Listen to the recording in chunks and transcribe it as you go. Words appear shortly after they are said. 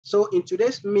So in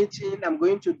today's meeting, I'm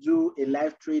going to do a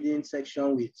live trading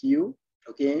section with you,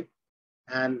 okay?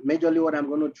 And majorly what I'm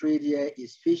going to trade here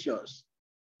is futures,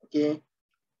 okay?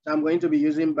 So I'm going to be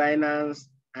using Binance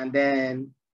and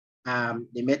then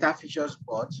the Metafutures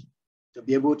bot to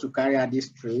be able to carry out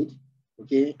this trade,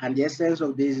 okay? And the essence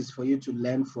of this is for you to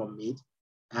learn from it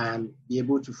and be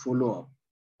able to follow up,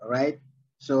 all right?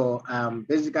 So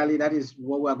basically that is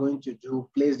what we're going to do,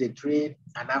 place the trade,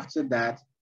 and after that,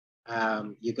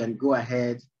 you can go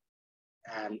ahead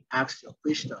and ask your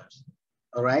questions,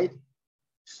 all right?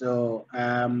 So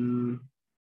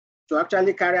to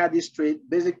actually carry out this trade,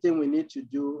 basic thing we need to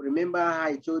do, remember how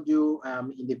I told you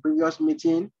in the previous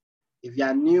meeting, if you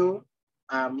are new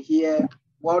here,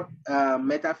 what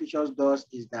Metafutures does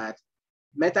is that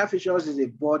Metafutures is a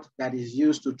bot that is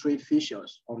used to trade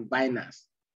futures on Binance,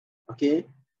 okay?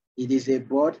 It is a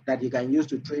bot that you can use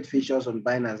to trade futures on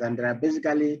Binance, and there are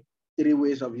basically 3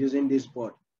 ways of using this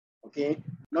bot, okay?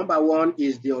 Number 1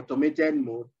 is the automated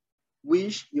mode,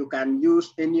 which you can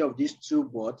use any of these 2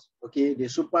 bots, okay? The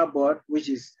super bot, which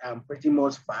is pretty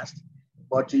much fast,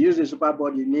 but to use the super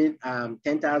bot, you need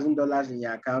 $10,000 in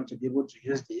your account to be able to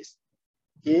use this,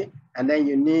 okay? And then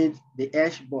you need the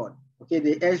Edge bot, okay?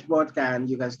 The Edge bot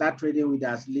you can start trading with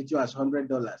as little as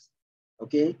 $100,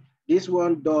 okay? This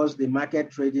one does the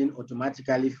market trading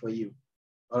automatically for you,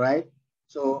 all right?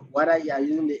 So whether you are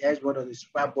using the Edge bot or the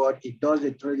super bot, it does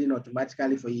the trading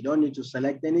automatically for you. You don't need to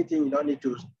select anything. You don't need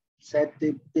to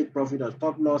take profit or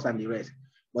stop loss and the rest.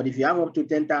 But if you have up to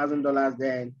 $10,000,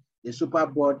 then the super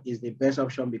bot is the best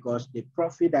option because the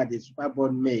profit that the super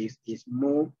bot makes is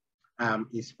more,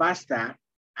 is faster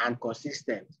and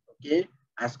consistent, okay?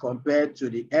 As compared to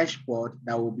the Edge bot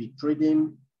that will be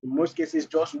trading, in most cases,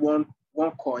 just one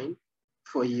coin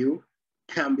for you,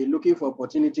 and be looking for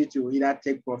opportunity to either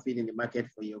take profit in the market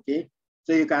for you, okay?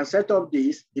 So you can set up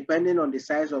this depending on the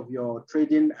size of your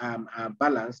trading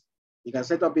balance. You can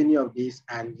set up any of these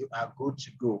and you are good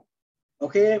to go.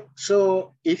 Okay,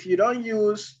 so if you don't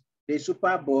use the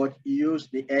super bot, you use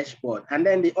the Edge bot. And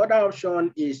then the other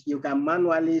option is you can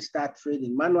manually start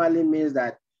trading. Manually means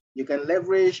that you can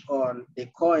leverage on the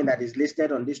coin that is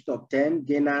listed on this top 10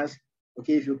 gainers.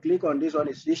 Okay, if you click on this one,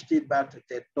 it switched it back to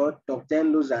the top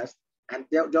 10 losers, and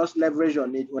just leverage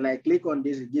on it. When I click on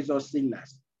this, it gives us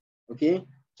signals. Okay,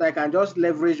 so I can just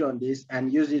leverage on this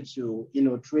and use it to, you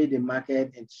know, trade the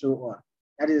market and so on.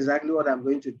 That is exactly what I'm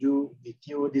going to do with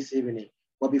you this evening.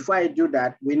 But before I do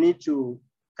that, we need to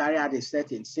carry out a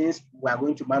setting, since we are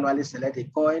going to manually select a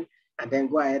coin and then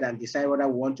go ahead and decide whether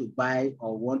we want to buy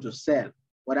or want to sell,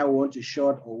 whether we want to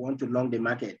short or want to long the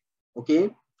market. Okay,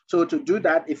 so to do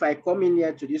that, if I come in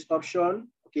here to this option,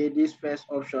 okay, this first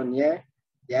option here,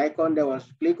 the icon there, once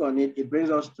you click on it, it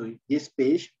brings us to this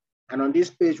page. And on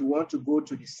this page, we want to go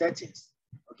to the settings.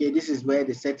 Okay, this is where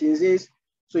the settings is.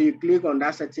 So you click on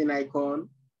that setting icon,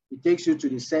 it takes you to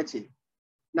the setting.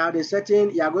 Now the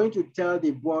setting, you are going to tell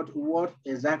the bot what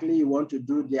exactly you want to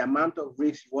do, the amount of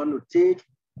risks you want to take,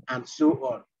 and so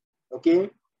on,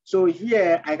 okay? So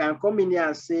here, I can come in here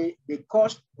and say the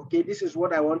cost, okay, this is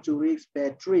what I want to risk per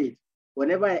trade.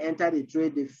 Whenever I enter the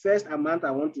trade, the first amount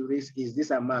I want to risk is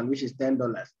this amount, which is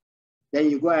 $10. Then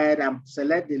you go ahead and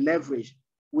select the leverage.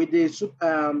 With the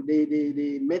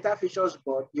Metafutures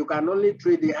bot, you can only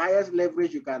trade, the highest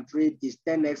leverage you can trade is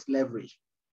 10x leverage,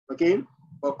 okay?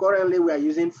 But currently we are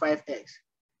using 5x.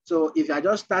 So if you are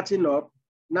just starting up,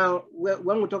 now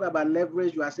when we talk about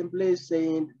leverage, you are simply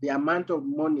saying the amount of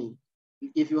money.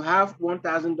 If you have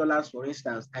 $1,000, for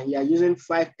instance, and you are using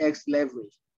 5x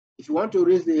leverage, if you want to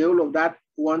raise the whole of that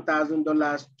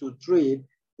 $1,000 to trade,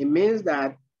 it means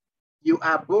that you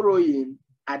are borrowing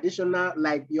additional,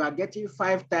 like you are getting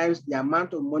 5 times the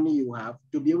amount of money you have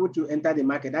to be able to enter the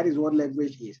market. That is what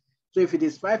leverage is. So if it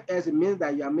is 5x, it means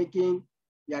that you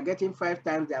are getting 5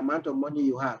 times the amount of money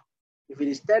you have. If it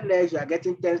is 10x, you are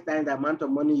getting 10 times the amount of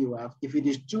money you have. If it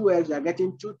is 2x, you are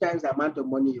getting 2 times the amount of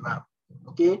money you have,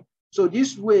 okay? So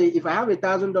this way, if I have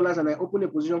 $1,000 and I open a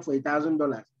position for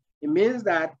 $1,000, it means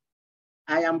that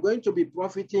I am going to be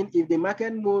profiting. If the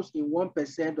market moves in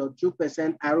 1% or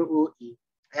 2% ROE,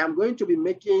 I am going to be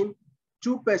making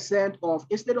 2% of,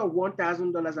 instead of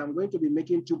 $1,000, I'm going to be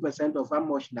making 2% of how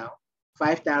much now?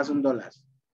 $5,000,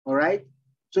 all right?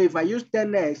 So if I use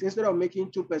 10x, instead of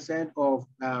making 2% of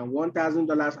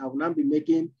 $1,000, I will now be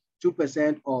making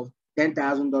 2% of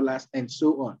 $10,000 and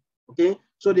so on, okay?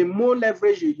 So the more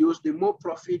leverage you use, the more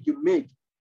profit you make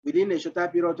within a shorter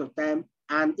period of time.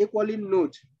 And equally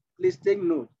note, please take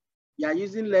note, you are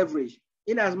using leverage.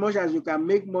 In as much as you can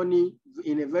make money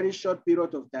in a very short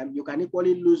period of time, you can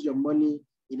equally lose your money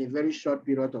in a very short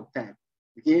period of time,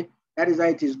 okay? That is why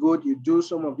it is good you do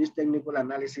some of this technical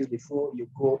analysis before you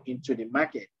go into the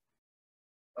market.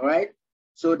 All right.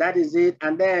 So that is it.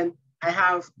 And then I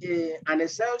have an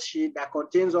Excel sheet that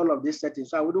contains all of these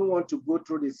settings. So I wouldn't want to go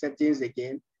through the settings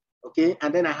again. Okay.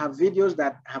 And then I have videos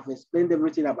that have explained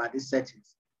everything about these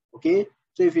settings. Okay.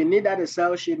 So if you need that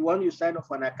Excel sheet, once you sign up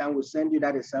for an account, we'll send you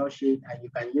that Excel sheet and you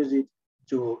can use it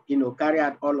to, carry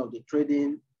out all of the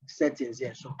trading settings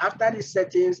here. So after these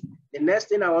settings, the next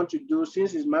thing I want to do,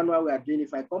 since it's manual we are doing,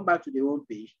 if I come back to the home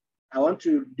page, I want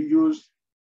to use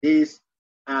this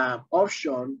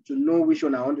option to know which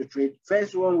one I want to trade.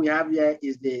 First one we have here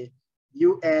is the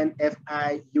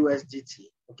UNFI USDT.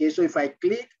 Okay, so if I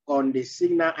click on the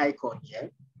signal icon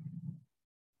here,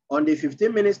 on the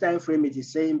 15 minutes time frame, it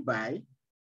is saying buy.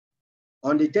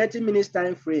 On the 30 minutes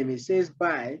time frame, it says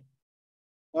buy.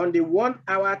 On the 1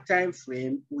 hour time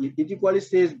frame, it equally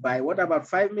says buy. What about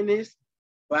 5 minutes?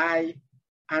 Buy.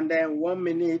 And then 1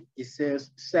 minute, it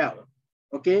says sell.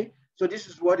 Okay, so this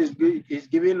is what is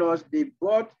giving us, the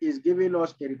bot is giving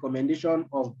us a recommendation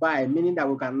of buy, meaning that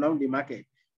we can long the market.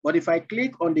 But if I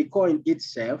click on the coin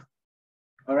itself,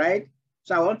 all right,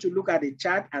 so I want to look at the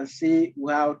chart and see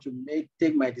how to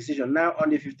take my decision. Now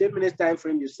on the 15 minutes time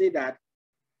frame, you see that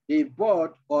the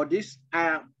bot or this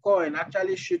coin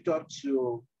actually shoot up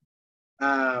to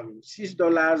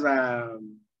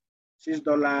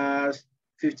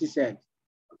 $6.50.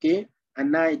 Okay,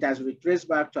 and now it has retraced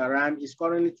back to around, it's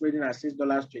currently trading at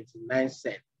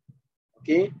 $6.29.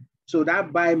 Okay, so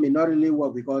that buy may not really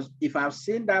work, because if I've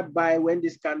seen that buy when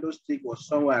this candlestick was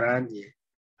somewhere around here,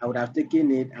 I would have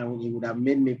taken it and it would have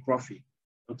made me profit.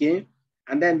 Okay,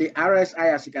 and then the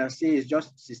RSI, as you can see, is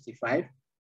just 65.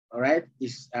 All right,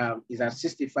 is at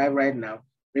 65 right now.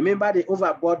 Remember, the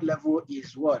overbought level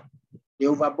is what? The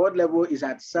overbought level is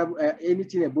at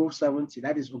anything above 70.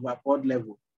 That is overbought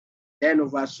level. Then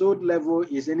oversold level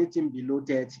is anything below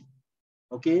 30.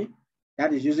 Okay,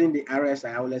 that is using the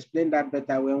RSI. I will explain that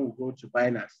better when we go to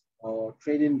Binance or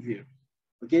TradingView.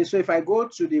 Okay, so if I go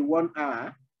to the 1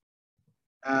 hour,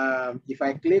 if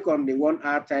I click on the 1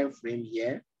 hour time frame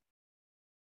here,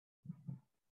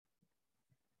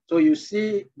 so you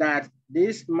see that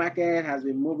this market has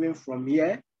been moving from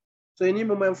here. So any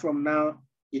moment from now,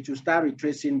 it will start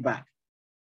retracing back.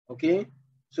 Okay,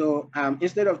 so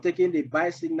instead of taking the buy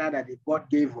signal that the bot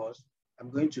gave us,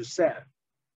 I'm going to sell.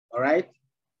 All right,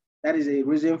 that is a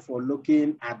reason for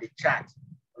looking at the chart.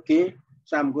 Okay,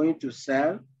 so I'm going to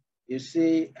sell. You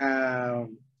see,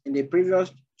 in the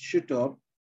previous shoot up,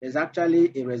 there's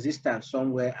actually a resistance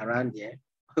somewhere around here.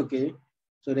 Okay,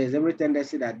 so there's every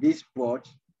tendency that this bot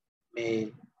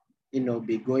may,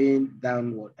 be going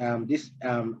downward.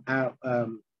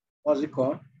 What's it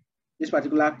called? This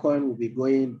particular coin will be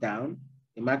going down.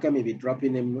 The market may be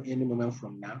dropping any moment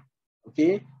from now.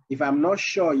 Okay, if I'm not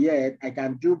sure yet, I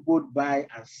can do both buy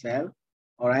and sell.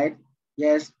 All right,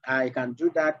 yes, I can do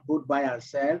that, both buy and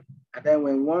sell. And then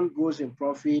when one goes in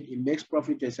profit, it makes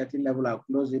profit to a certain level, I'll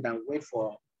close it and wait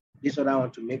for this other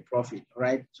one to make profit. All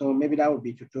right, so maybe that would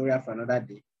be tutorial for another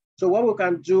day. So what we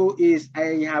can do is,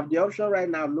 I have the option right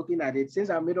now looking at it.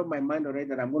 Since I made up my mind already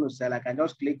that I'm going to sell, I can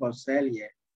just click on sell here,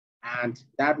 and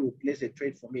that will place a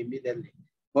trade for me immediately.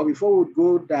 But before we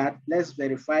go that, let's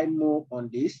verify more on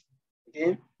this.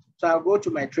 Okay, so I'll go to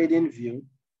my trading view.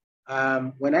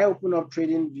 When I open up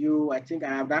trading view, I think I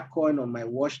have that coin on my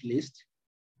watch list.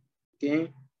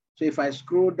 Okay, so if I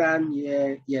scroll down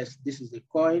here, yes, this is the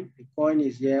coin. The coin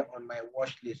is here on my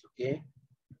watch list. Okay,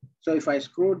 so if I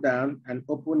scroll down and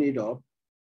open it up,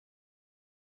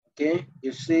 okay,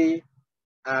 you see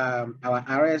our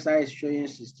RSI is showing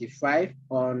 65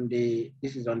 on the,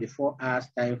 this is on the 4 hours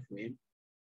time frame.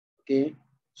 Okay,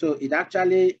 so it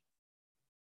actually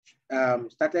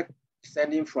started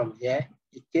descending from here.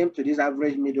 It came to this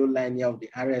average middle line here of the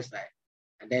RSI,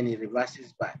 and then it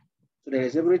reverses back. So there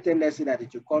is every tendency that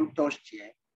it will come touched here,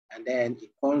 and then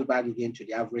it comes back again to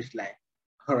the average line.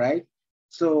 All right.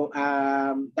 So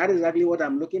that is exactly what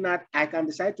I'm looking at. I can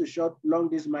decide to short long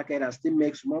this market and still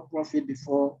make small profit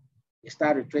before it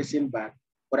start retracing back.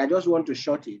 But I just want to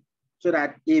short it so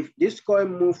that if this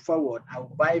coin move forward,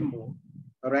 I'll buy more.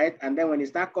 All right. And then when it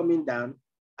start coming down,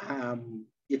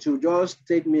 it will just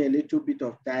take me a little bit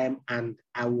of time and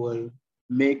I will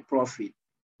make profit.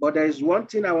 But there is one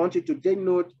thing I want you to take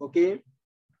note, okay?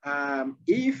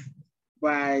 If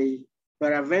by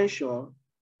peradventure,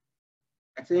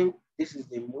 I think this is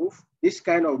the move, this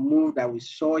kind of move that we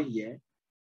saw here,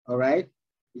 all right?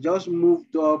 It just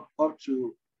moved up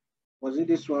to, was it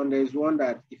this one? There's one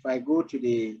that if I go to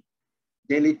the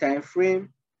daily time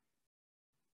frame,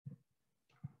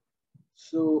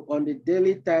 so on the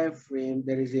daily time frame,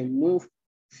 there is a move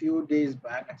few days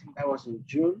back. I think that was in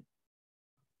June.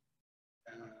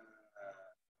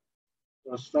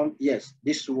 Yes,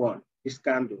 this one, this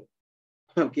candle.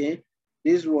 Okay,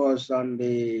 this was on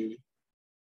the,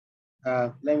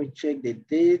 let me check the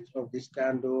date of this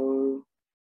candle.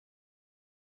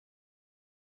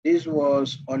 This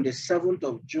was on the 7th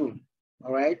of June,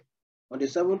 all right? On the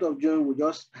 7th of June, we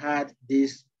just had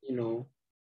this,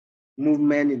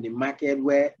 movement in the market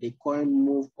where the coin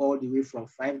moved all the way from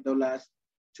 $5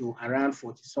 to around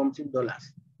 40-something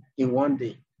dollars in one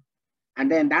day.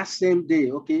 And then that same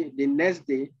day, okay, the next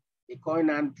day, the coin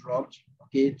and dropped,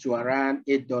 okay, to around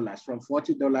 $8, from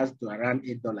 $40 to around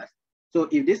 $8. So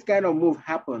if this kind of move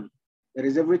happens, there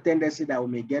is every tendency that we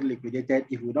may get liquidated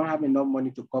if we don't have enough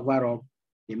money to cover up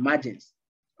the margins,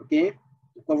 okay,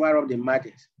 to cover up the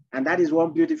margins. And that is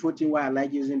one beautiful thing why I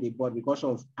like using the board, because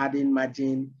of adding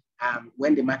margin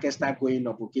when the market start going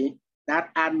up, okay. That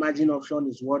add margin option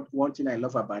is one thing I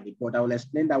love about the board. I will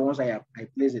explain that once I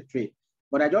place a trade.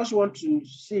 But I just want to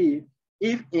see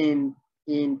if in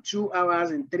 2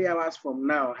 hours, in 3 hours from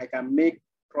now, I can make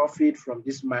profit from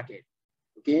this market,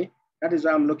 okay. That is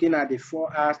why I'm looking at the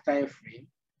 4 hours time frame.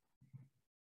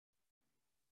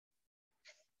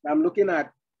 I'm looking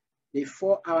at the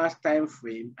 4 hours time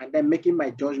frame and then making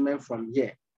my judgment from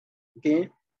here,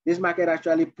 okay. This market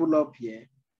actually pulled up here.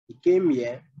 It came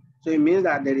here. So it means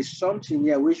that there is something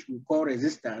here which we call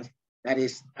resistance that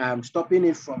is stopping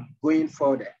it from going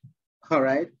further, all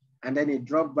right? And then it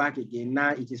dropped back again.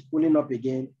 Now it is pulling up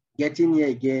again, getting here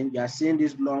again. You are seeing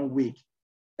this long wick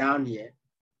down here,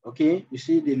 okay? You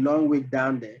see the long wick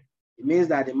down there. It means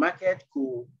that the market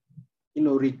could,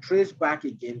 retrace back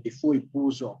again before it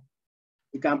pulls up.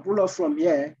 It can pull up from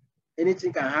here.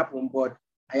 Anything can happen, but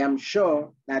I am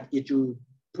sure that it will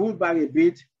pull back a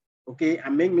bit, okay,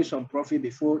 and make me some profit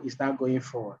before it start going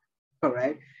forward, all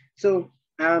right? So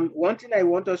one thing I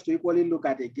want us to equally look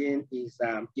at again is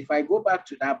if I go back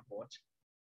to that board,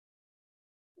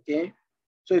 okay?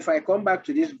 So if I come back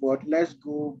to this board, let's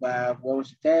go back one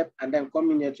step and then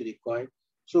come in here to the coin.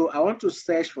 So I want to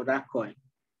search for that coin.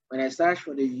 When I search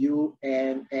for the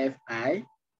UNFI,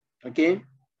 okay?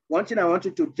 One thing I want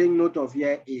you to take note of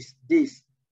here is this,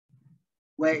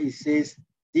 where it says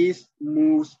this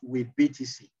moves with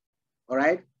BTC. All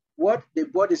right. What the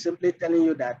board is simply telling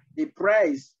you that the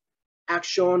price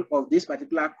action of this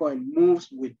particular coin moves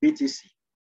with BTC.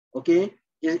 Okay.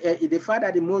 The fact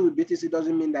that it moves with BTC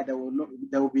doesn't mean that there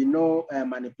will be no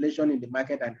manipulation in the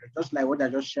market, and just like what I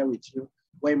just shared with you,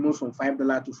 where it moves from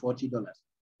 $5 to $40.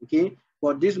 Okay.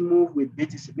 But this move with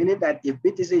BTC, meaning that if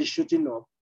BTC is shooting up,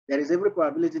 there is every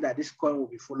probability that this coin will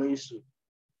be following suit.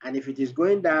 And if it is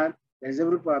going down, there is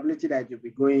every probability that you'll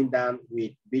be going down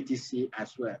with BTC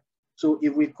as well. So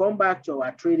if we come back to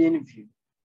our trading view,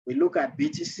 we look at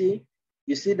BTC,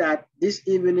 you see that this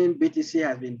evening BTC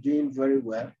has been doing very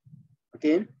well,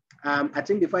 okay? I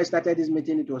think before I started this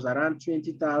meeting, it was around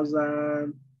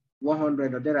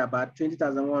 20,100 or thereabout,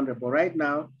 20,100. But right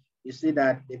now, you see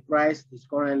that the price is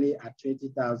currently at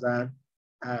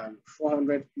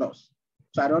 20,400 plus.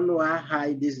 So I don't know how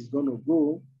high this is going to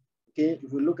go, okay?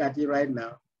 If we look at it right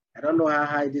now, I don't know how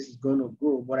high this is going to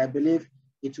go, but I believe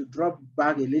it will drop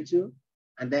back a little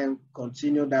and then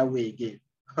continue that way again,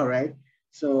 all right?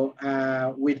 So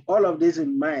with all of this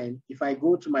in mind, if I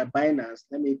go to my Binance,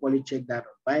 let me equally check that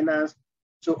on Binance.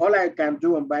 So all I can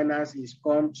do on Binance is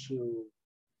come to,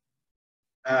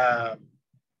 I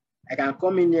can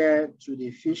come in here to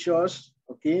the futures,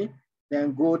 okay?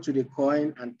 Then go to the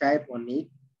coin and type on it.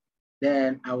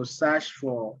 Then I will search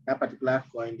for that particular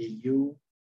coin, the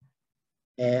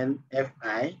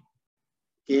UNFI,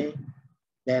 okay?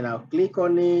 Then I'll click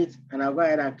on it and I'll go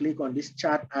ahead and click on this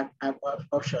chart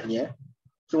option here.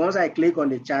 So once I click on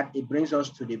the chart, it brings us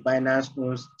to the Binance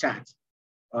Notes chart,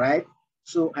 all right?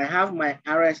 So I have my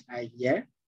RSI here,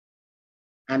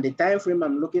 and the time frame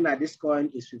I'm looking at this coin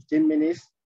is 15 minutes,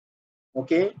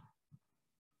 okay?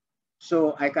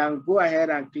 So I can go ahead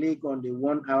and click on the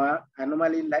 1 hour. I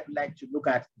normally like to look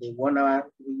at the 1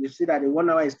 hour. You see that the 1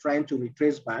 hour is trying to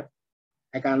retrace back.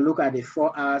 I can look at the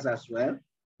 4 hours as well,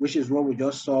 which is what we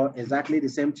just saw, exactly the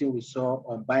same thing we saw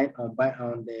on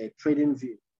the trading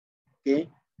view, okay?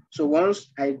 So once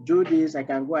I do this, I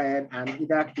can go ahead and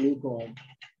either click on,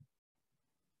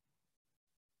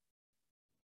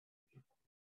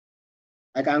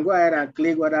 I can go ahead and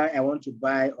click whether I want to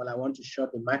buy or I want to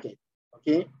short the market,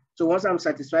 okay? So once I'm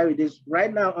satisfied with this,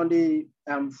 right now on the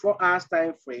 4 hours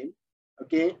time frame,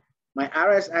 okay, my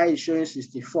RSI is showing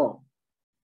 64,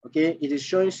 okay? It is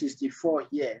showing 64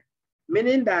 here,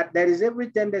 meaning that there is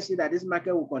every tendency that this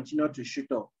market will continue to shoot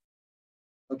up,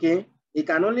 okay? It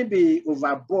can only be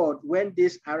overbought when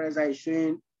this RSI is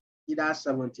showing either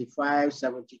 75,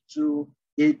 72,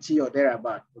 80 or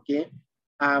thereabout, okay?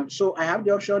 So I have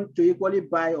the option to equally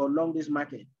buy or long this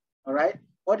market, all right?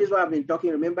 All this what I've been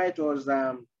talking, remember it was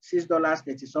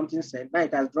 $6.30 something cent. Now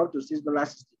it has dropped to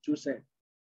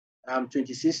 $6.62,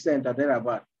 26 cents or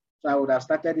thereabout. So I would have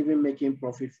started even making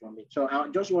profit from it. So I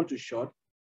just want to short.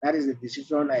 That is the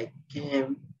decision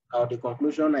the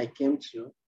conclusion I came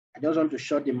to. I just want to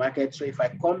short the market. So if I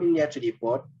come in here to the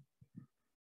board,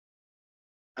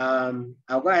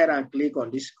 I'll go ahead and click on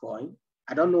this coin.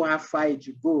 I don't know how far it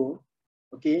will go,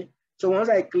 okay? So once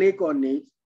I click on it,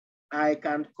 I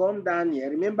can come down here.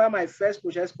 Remember, my first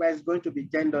purchase price is going to be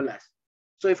 $10.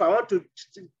 So if I want to,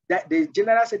 the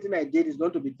general setting I did is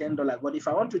going to be $10. But if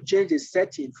I want to change the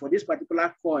setting for this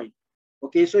particular coin,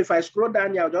 okay, so if I scroll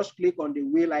down here, I'll just click on the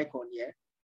wheel icon here,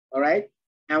 all right?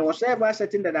 And whatever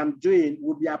setting that I'm doing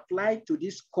will be applied to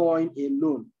this coin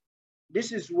alone.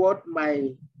 This is what my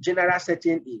general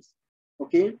setting is,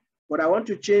 okay? But I want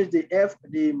to change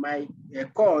my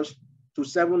cost to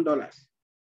 $7,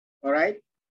 all right?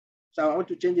 So I want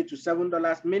to change it to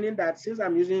 $7, meaning that since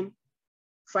I'm using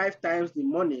 5 times the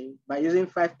money by using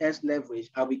 5x leverage,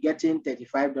 I'll be getting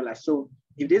 $35. So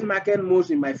if this market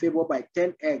moves in my favor by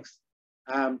 10x,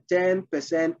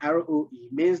 10% ROE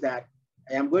means that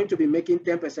I am going to be making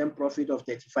 10% profit of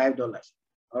 $35,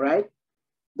 all right?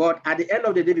 But at the end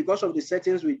of the day, because of the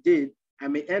settings we did, I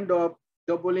may end up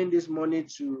doubling this money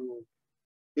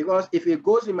because if it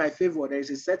goes in my favor, there is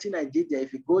a setting I did there.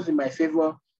 If it goes in my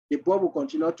favor, the board will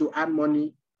continue to add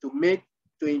money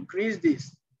to increase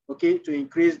this, okay, to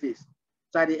increase this.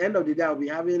 So at the end of the day, I'll be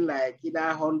having like either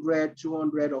 100,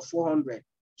 200, or 400.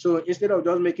 So instead of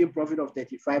just making profit of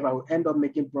 35, I will end up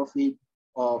making profit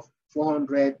of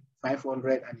 400,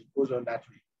 500, and it goes on that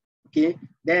way, okay?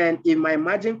 Then if my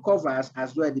margin covers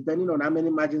as well, depending on how many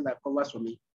margins that covers for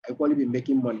me, I'll probably be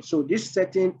making money. So this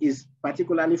setting is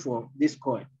particularly for this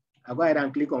coin. I'll go ahead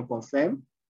and click on confirm.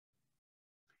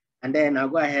 And then I'll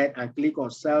go ahead and click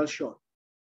on sell short.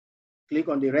 Click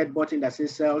on the red button that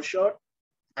says sell short.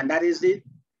 And that is it.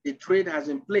 The trade has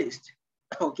been placed,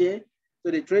 okay?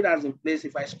 So the trade has been placed.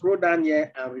 If I scroll down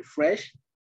here and refresh,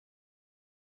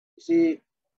 you see,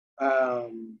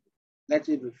 let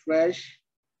it refresh.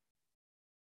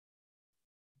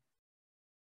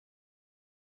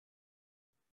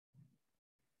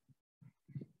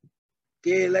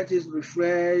 Okay, let it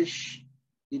refresh.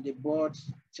 Did the bot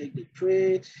take the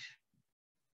trade?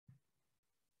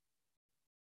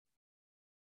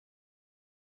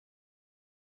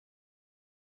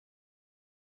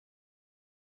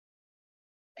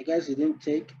 I guess it didn't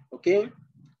take, okay?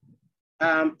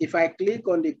 If I click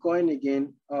on the coin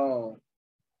again, oh,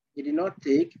 it did not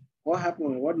take. What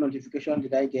happened? What notification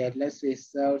did I get? Let's say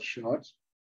sell short.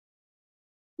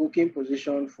 Booking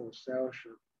position for sell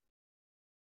short.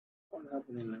 What's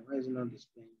happening now? Why is it not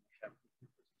displaying?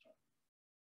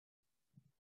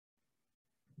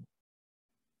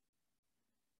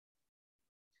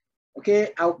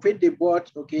 Okay, I'll quit the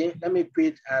bot. Okay, let me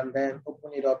quit and then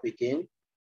open it up again.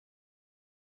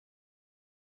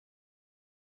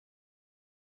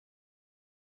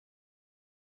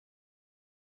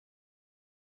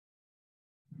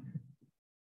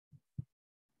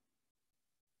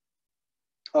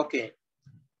 Okay,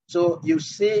 so you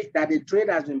see that the trade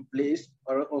has been placed,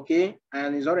 okay,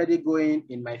 and is already going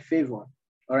in my favor,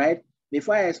 all right?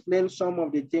 Before I explain some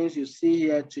of the things you see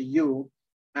here to you,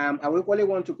 I will equally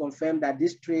want to confirm that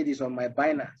this trade is on my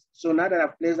Binance. So now that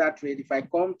I've placed that trade, if I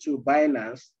come to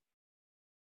Binance,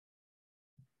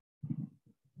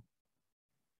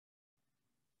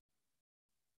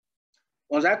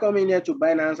 once I come in here to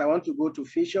Binance, I want to go to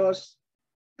Features,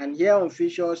 and here on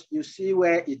Features, you see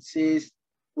where it says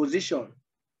position,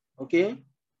 okay?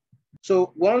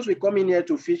 So once we come in here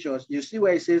to Features, you see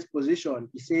where it says position,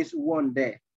 it says 1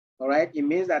 there, all right? It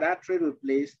means that that trade we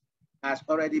placed has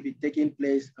already been taking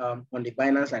place on the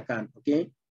Binance account,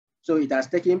 okay? So it has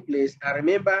taken place. And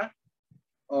remember,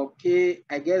 okay,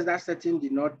 I guess that setting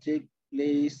did not take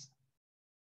place.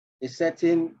 The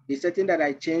setting that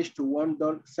I changed to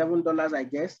 $7, I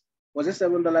guess. Was it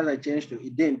 $7 I changed to?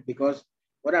 It didn't, because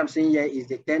what I'm seeing here is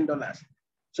the $10.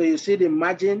 So you see the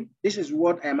margin, this is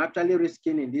what I'm actually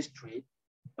risking in this trade,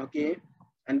 okay?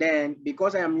 And then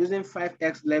because I am using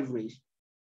 5x leverage,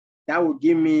 that will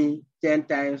give me 10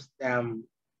 times,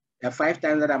 5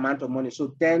 times that amount of money.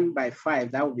 So 10 by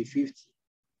 5, that would be 50,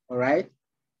 all right?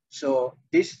 So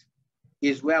this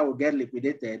is where I will get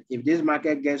liquidated. If this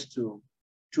market gets to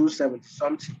 270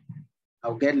 something,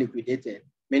 I'll get liquidated,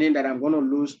 meaning that I'm going to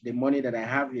lose the money that I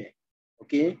have here,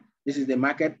 okay? This is the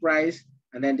market price.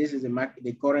 and then this is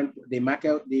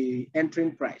the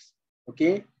entering price,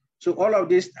 okay? So all of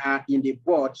these are in the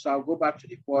board. So I'll go back to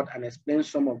the board and explain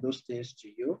some of those things to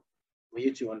you for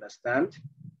you to understand.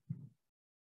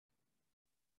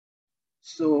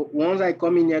 So once I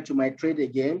come in here to my trade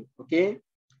again, okay?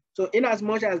 So in as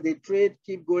much as the trade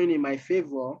keep going in my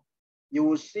favor, you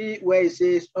will see where it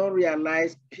says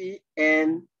unrealized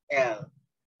PNL,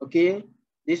 okay?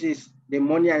 This is the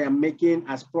money I am making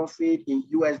as profit in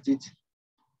USDT.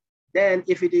 Then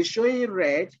if it is showing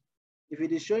red,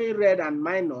 and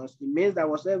minus, it means that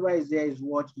whatever is there is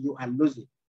what you are losing,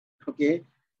 okay?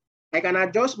 I can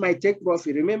adjust my take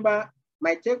profit. Remember,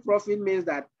 my take profit means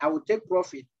that I will take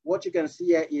profit. What you can see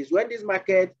here is when this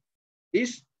market,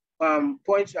 these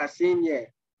points you are seeing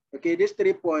here, okay, this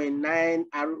 3.9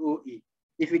 ROE,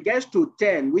 if it gets to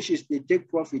 10, which is the take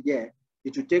profit here,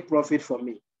 it will take profit for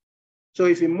me. So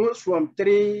if it moves from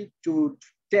 3 to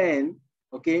 10,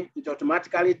 okay, it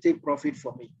automatically take profit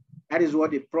for me. That is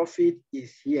what the profit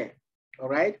is here, all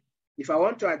right? If I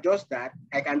want to adjust that,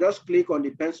 I can just click on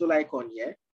the pencil icon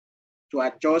here to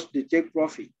adjust the take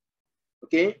profit,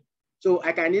 okay? So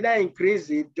I can either increase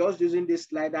it just using this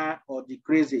slider or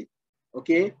decrease it,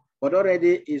 okay? But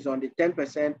already is on the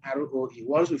 10% ROE.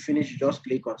 Once we finish, you just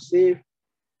click on save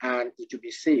and it will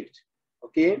be saved,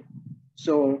 okay?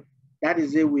 So that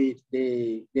is it with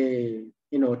the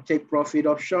take profit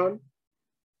option.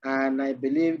 And I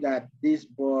believe that this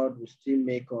board will still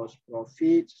make us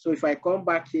profit. So if I come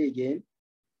back here again,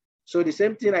 so the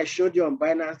same thing I showed you on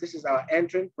Binance, this is our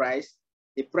entering price.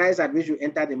 The price at which you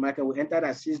enter the market, we entered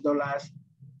at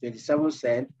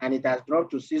 $6.27, and it has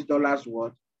dropped to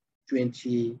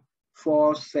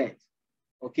 $6.24.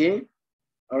 Okay,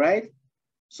 all right.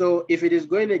 So if it is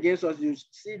going against us, you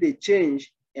see the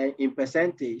change in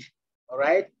percentage, all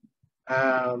right.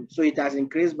 So it has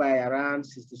increased by around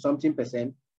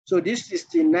 60-something%. So this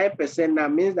 69% now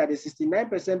means that the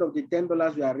 69% of the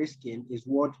 $10 we are risking is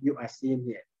what you are seeing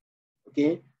here.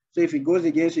 Okay, so if it goes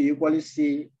against you, you equally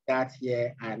see that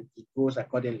here and it goes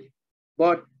accordingly.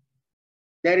 But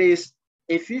there is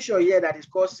a feature here that is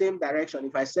called same direction.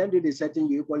 If I send you the setting,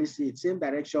 you equally see it, same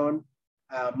direction,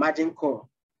 margin call.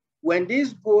 When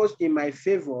this goes in my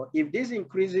favor, if this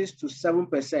increases to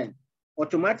 7%,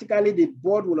 automatically the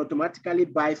board will automatically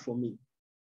buy for me,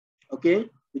 okay?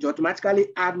 It automatically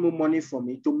add more money for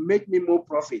me to make me more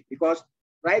profit, because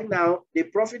right now, the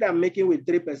profit I'm making with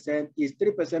 3% is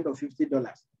 3% of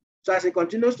 $50. So as it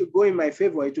continues to go in my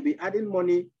favor, it will be adding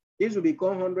money. This will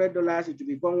become $100, it will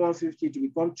become $150, it will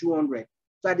become $200.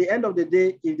 So at the end of the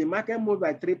day, if the market moves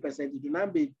by 3%, it will now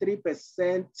be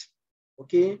 3%,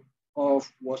 okay,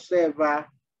 of whatever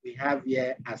we have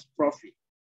here as profit,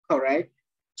 all right?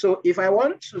 So if I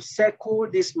want to circle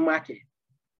this market,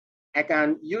 I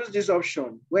can use this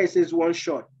option where it says one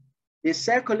shot. The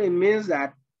circling means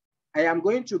that I am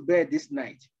going to bet this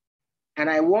night. And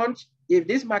I want, if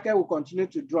this market will continue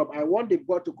to drop, I want the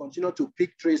board to continue to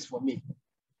pick trades for me.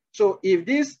 So if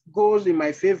this goes in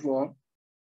my favor,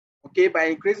 okay, by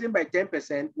increasing by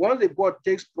 10%, once the board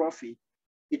takes profit,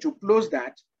 it will close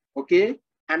that, okay,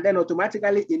 and then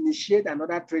automatically initiate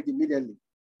another trade immediately.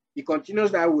 It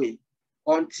continues that way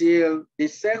until the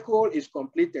circle is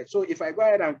completed. So if I go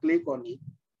ahead and click on it,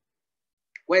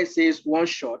 where it says one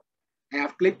shot, I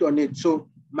have clicked on it. So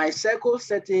my circle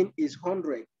setting is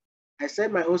 100. I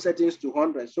set my own settings to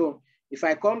 100. So if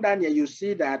I come down here, you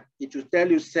see that it will tell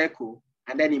you circle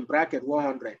and then in bracket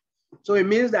 100. So it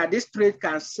means that this trade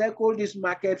can circle this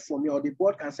market for me, or the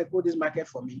board can circle this market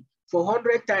for me for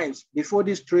 100 times before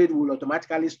this trade will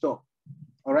automatically stop.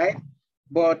 All right.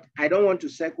 But I don't want to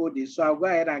circle this. So I'll go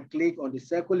ahead and click on the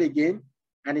circle again,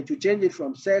 and it will change it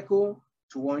from circle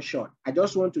to one shot. I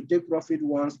just want to take profit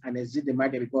once and exit the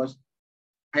market because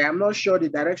I am not sure the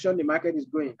direction the market is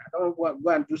going. I don't want to go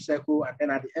and do circle, and then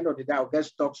at the end of the day, I'll get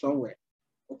stuck somewhere.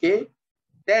 Okay.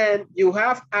 Then you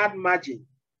have add margin.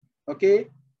 Okay.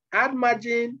 Add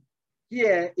margin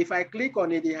here, if I click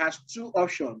on it, it has two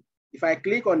options. If I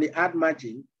click on the add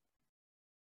margin,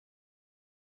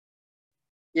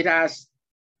 it has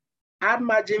add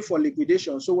margin for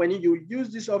liquidation. So when you use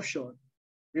this option,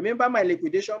 remember my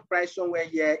liquidation price somewhere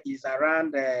here is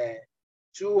around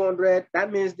 200.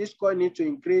 That means this coin needs to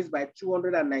increase by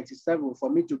 297 for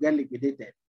me to get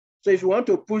liquidated. So if you want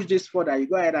to push this further, you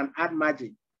go ahead and add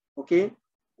margin, okay?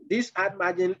 This add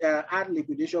margin, add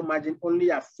liquidation margin only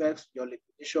affects your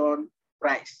liquidation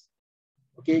price,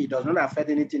 okay? It does not affect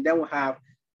anything. Then we have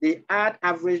the add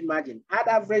average margin. Add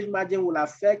average margin will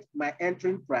affect my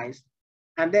entering price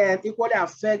and then equally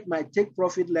affect my take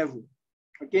profit level,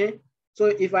 okay? So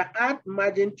if I add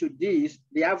margin to this,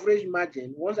 the average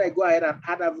margin, once I go ahead and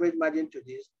add average margin to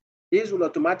this, this will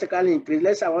automatically increase.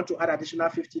 Let's say I want to add additional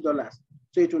 $50.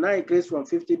 So it will now increase from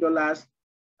 $50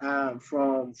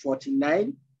 from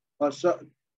 49 or so,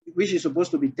 which is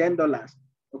supposed to be $10.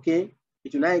 Okay,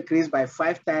 it will now increase by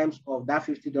 5 times of that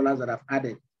 $50 that I've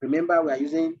added. Remember, we are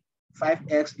using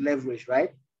 5x leverage,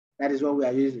 right? That is what we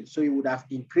are using. So it would have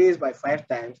increased by 5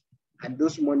 times, and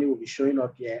those money will be showing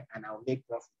up here, and I'll make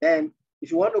profit. Then,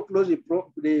 if you want to close the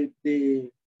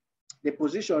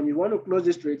position, you want to close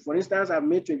this trade. For instance, I've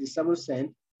made 27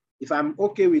 cents. If I'm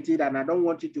okay with it and I don't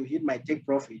want it to hit my take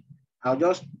profit, I'll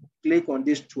just click on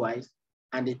this twice,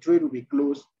 and the trade will be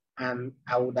closed, and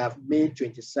I would have made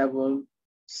 27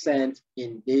 cents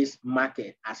in this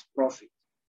market as profit.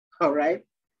 All right.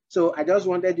 So I just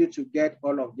wanted you to get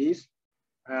all of this,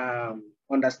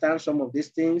 understand some of these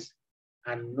things,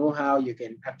 and know how you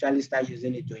can actually start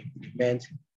using it to implement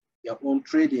your own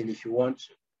trading if you want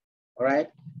to. All right.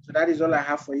 So that is all I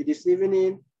have for you this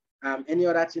evening. Any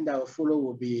other thing that will follow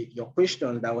will be your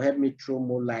questions that will help me throw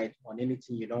more light on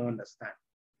anything you don't understand.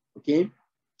 Okay.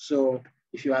 So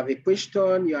if you have a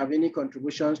question, you have any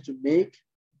contributions to make,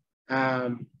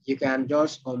 you can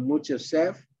just unmute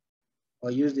yourself, or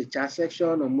use the chat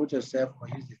section, or mute yourself, or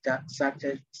use the chat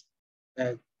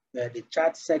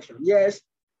section. Yes,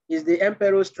 it's the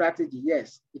Emperor strategy.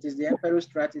 Yes, it is the Emperor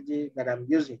strategy that I'm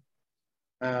using.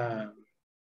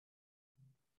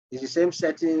 It's the same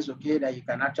settings, okay, that you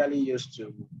can actually use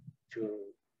to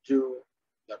do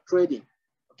your trading.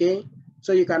 Okay,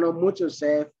 so you can unmute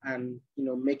yourself and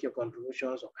make your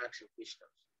contributions or ask your questions.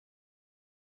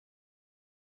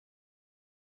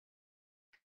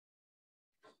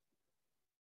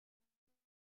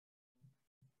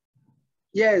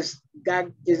 Yes,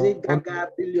 is it Gaga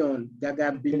Billion?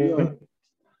 Gaga Billion.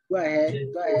 Go ahead.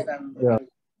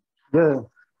 Yeah,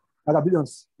 Gaga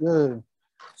Billions. Yeah.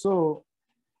 So,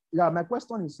 yeah, my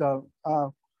question is,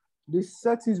 the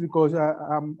settings, because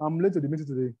I'm late to the meeting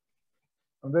today.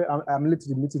 I'm late to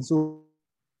the meeting, so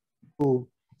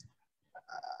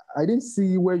I didn't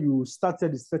see where you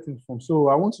started the settings from. So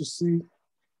I want to see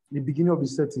the beginning of the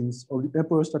settings of the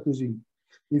Emperor strategy.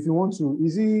 If you want to,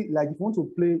 is it like if you want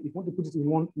to put it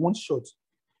in one shot,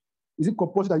 is it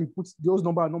compulsory that you put those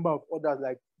number of orders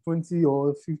like 20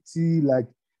 or 50, like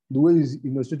the way it's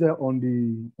illustrated on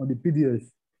the PDF?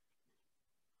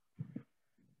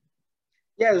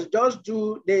 Yes, just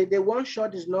do the one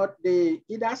shot is not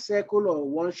either circle or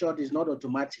one shot is not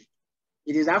automatic.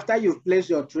 It is after you've placed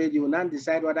your trade, you will now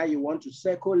decide whether you want to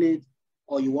circle it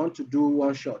or you want to do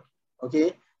one shot.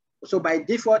 Okay. So by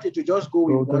default, it will just go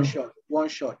with one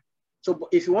shot. So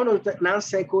if you want to now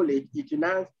circle it, you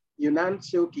now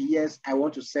say, okay, yes, I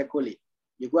want to circle it.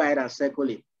 You go ahead and circle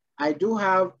it. I do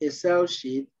have a sell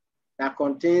sheet that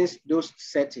contains those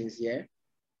settings here.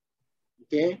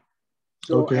 Okay.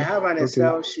 So I have an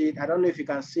Excel sheet. I don't know if you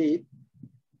can see it.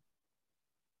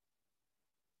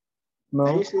 No,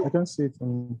 I can't see it.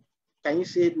 Can you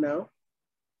see it now?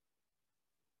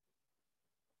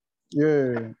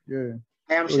 Yeah.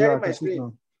 I am sharing my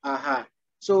screen.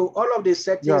 So all of the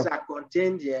settings are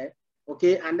contained here.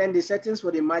 Okay, and then the settings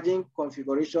for the margin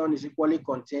configuration is equally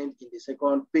contained in the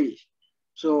second page.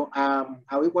 So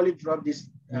I'll equally drop this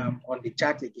on the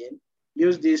chart again.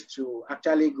 Use this to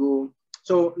actually go.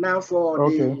 So now for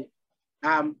the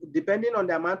depending on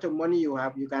the amount of money you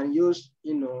have, you can use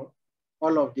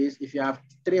all of this. If you have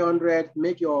 300,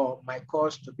 make my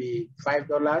cost to be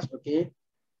 $5. Okay.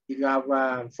 If you have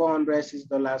 400,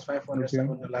 $6, 500,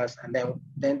 $7, and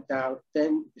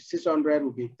then 600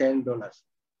 will be $10. All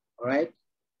right.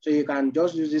 So you can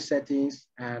just use these settings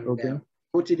and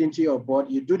put it into your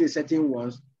board. You do the setting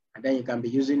once, and then you can be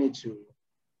using it to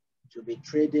be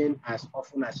trading as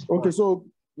often as you want. Okay. So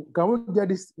can we get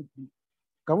this?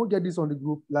 Can we get this on the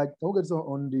group? Like, can we get this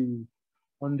on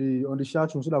the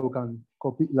chat room so that we can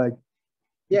copy? Like,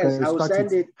 yes, I will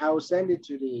send it. I will send it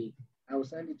to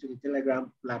the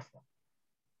Telegram platform.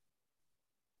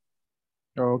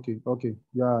 Oh, okay.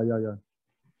 Yeah.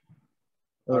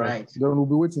 All right. Then we'll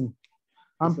be waiting.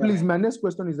 And please, my next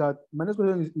question is about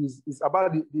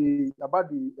the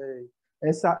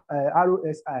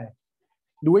ROSI.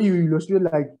 The way you illustrate,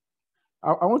 like,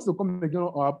 I want to comment again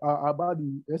about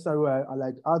the SRO,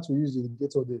 like how to use the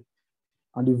indicator there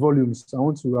and the volumes. I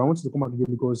want to come back again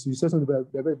because you said something very,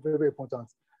 very, very important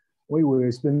when you were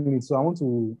explaining it. So I want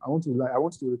to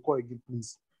recall again,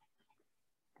 please.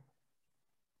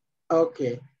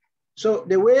 Okay. So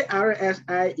the way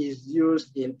RSI is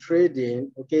used in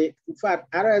trading, okay, in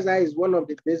fact, RSI is one of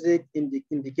the basic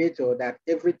indicator that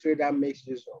every trader makes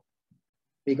use of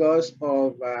because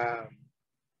of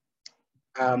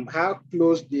how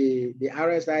close the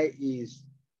RSI is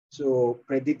to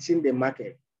predicting the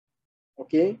market,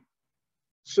 okay?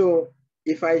 So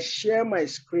if I share my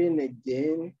screen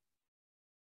again,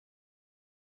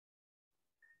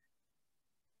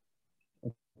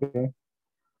 okay.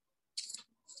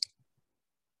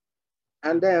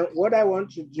 And then what I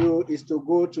want to do is to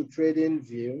go to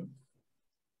TradingView.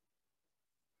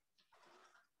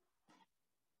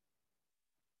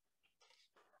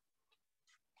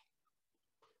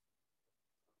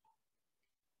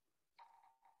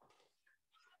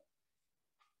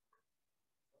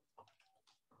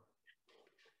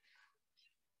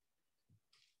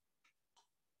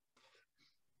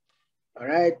 All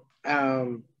right.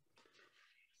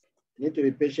 Need to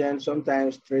be patient.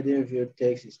 Sometimes TradingView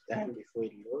takes its time before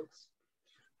it loads.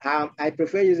 I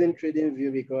prefer using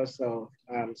TradingView because of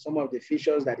some of the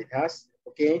features that it has.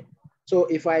 Okay. So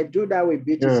if I do that with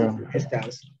BTC, for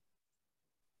instance,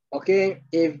 okay,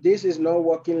 if this is not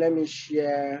working, let me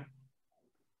share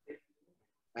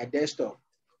my desktop.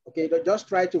 Okay, just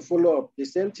try to follow up. The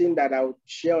same thing that I would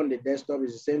share on the desktop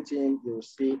is the same thing you'll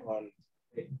see on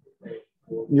the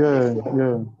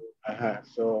phone.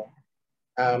 So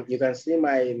you can see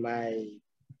my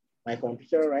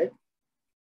computer, right?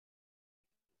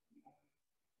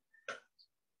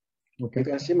 Okay. You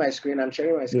can see my screen. I'm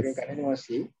sharing my screen. Yes. Can anyone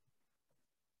see?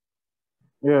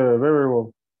 Yeah, very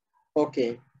well.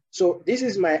 Okay, so this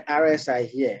is my RSI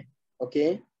here.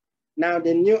 Okay, now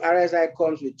the new RSI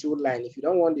comes with 2 lines. If you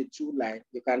don't want the 2 line,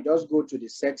 you can just go to the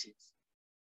settings.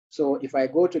 So if I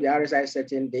go to the RSI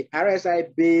setting, the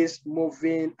RSI base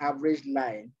moving average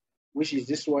line, which is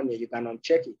this one here, you can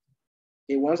uncheck it.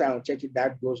 Okay, once I uncheck it,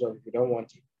 that goes off if you don't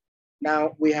want it.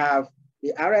 Now we have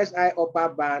the RSI upper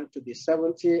band to be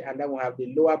 70, and then we have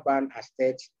the lower band as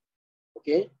 30.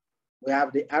 Okay, we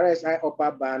have the RSI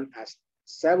upper band as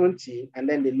 70, and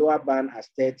then the lower band as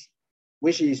 30,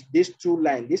 which is these 2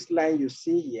 lines. This line you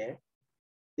see here,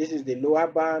 this is the lower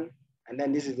band, and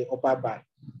then this is the upper band.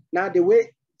 Now the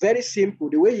way, very simple,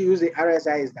 the way you use the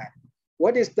RSI is that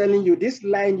what is telling you, this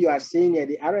line you are seeing here,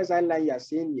 the RSI line you are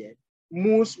seeing here,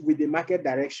 moves with the market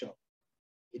direction.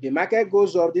 If the market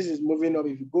goes up, this is moving up.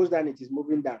 If it goes down, it is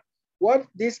moving down. What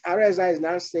this RSI is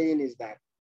now saying is that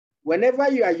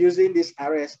whenever you are using this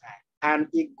RSI and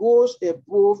it goes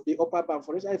above the upper band,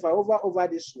 for instance, if I over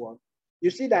this one, you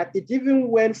see that it even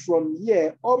went from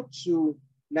here up to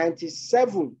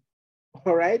 97,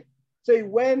 all right? So it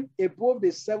went above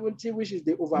the 70, which is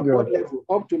the overbought level,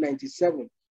 up to 97.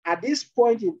 At this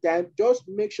point in time, just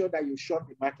make sure that you short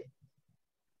the market,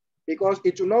 because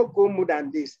it will not go more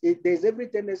than this. There's every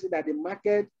tendency that the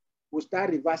market will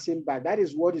start reversing back. That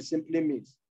is what it simply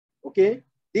means, okay?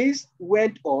 This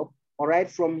went up, all right?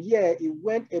 From here, it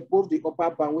went above the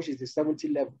upper band, which is the 70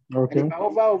 level. Okay. And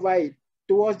if I over it,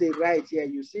 towards the right here,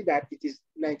 you see that it is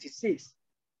 96.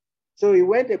 So it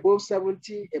went above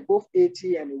 70, above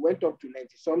 80, and it went up to 90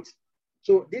 something.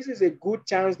 So this is a good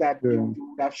chance that you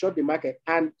would have short the market.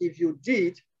 And if you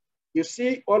did, you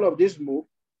see all of this move.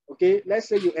 Okay, let's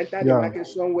say you enter the market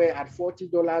somewhere at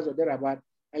 $40 or thereabout,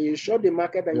 and you short the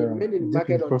market and you remain in the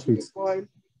market until the coin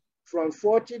from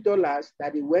 $40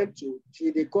 that it went to,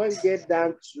 till the coin get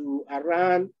down to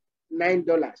around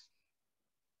 $9.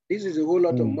 This is a whole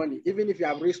lot of money. Even if you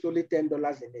have risked only $10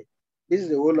 in it, this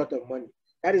is a whole lot of money.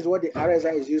 That is what the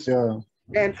RSI is used for.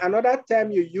 And another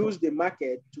time you use the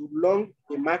market to long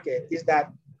the market is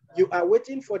that you are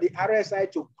waiting for the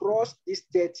RSI to cross this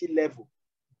 30 level.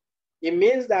 It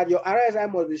means that your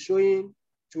RSI must be showing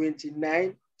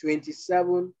 29,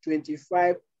 27,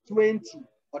 25, 20,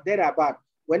 or thereabout.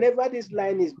 Whenever this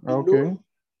line is below,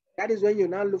 that is when you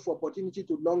now look for opportunity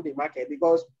to long the market,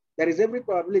 because there is every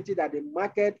probability that the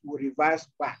market will reverse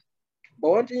back.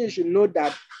 But one thing you should know,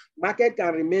 that market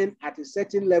can remain at a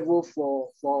certain level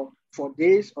for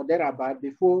days or thereabout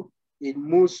before it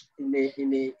moves in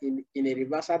a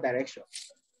reversal direction.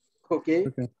 Okay?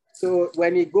 So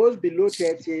when it goes below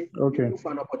 30, you look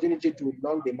for an opportunity to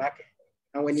long the market.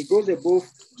 And when it goes above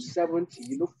 70,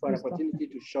 you look for an opportunity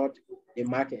to short the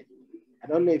market. I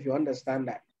don't know if you understand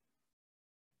that.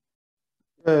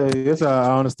 Yes,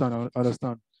 I understand. I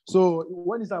understand. So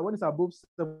when it's above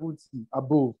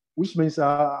 70, which means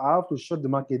I have to short the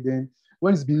market. Then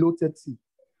when it's below 30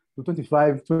 to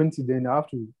 25, 20, then I have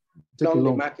to take long a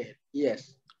long the market.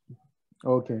 Yes.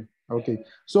 Okay.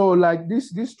 So like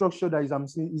this structure that I'm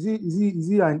seeing, is it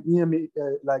an EMA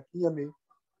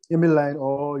line,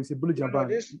 or is it Bollinger Band?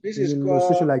 This is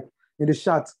called, like in the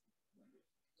chart.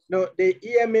 No, the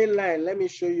EMA line, let me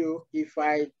show you. If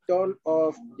I turn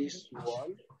off this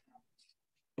one,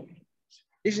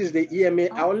 this is the EMA.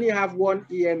 I only have one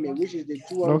EMA, which is the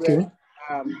 200,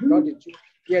 not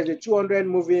the 200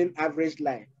 moving average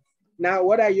line. Now,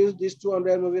 what I use this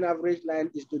 200 moving average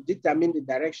line is to determine the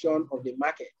direction of the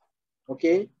market.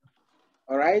 Okay,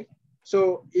 all right.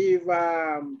 So if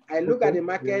I look at the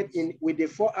market with the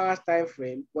 4 hours time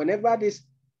frame, whenever these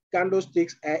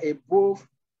candlesticks are above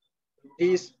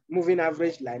this moving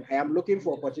average line, I am looking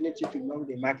for opportunity to long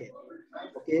the market.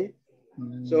 Okay,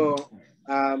 so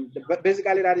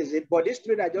basically that is it. But this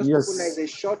trade I just opened is a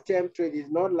short-term trade. It's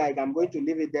not like I'm going to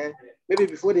leave it there. Maybe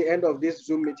before the end of this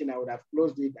Zoom meeting, I would have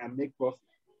closed it and make profit.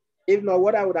 If not,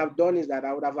 what I would have done is that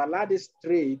I would have allowed this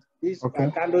trade, this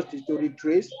candlestick to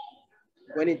retrace.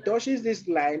 When it touches this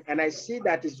line and I see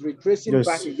that it's retracing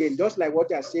back again, just like what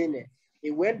you're saying there,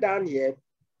 it went down here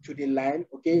to the line,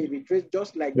 okay, it retraced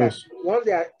just like that. Once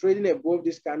they are trading above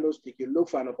this candlestick, you look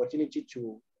for an opportunity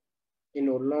to, you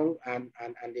know, long and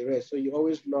the rest. So you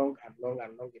always long and long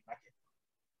and long the market,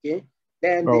 okay?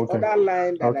 Then the other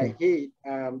line that I hate,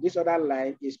 this other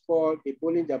line is called the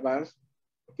Bollinger Bands,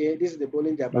 okay? This is the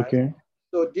Bollinger Bands.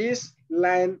 So this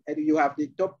line, you have the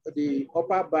top, the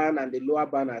upper band and the lower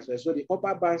band as well. So the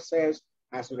upper band serves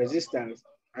as resistance,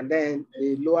 and then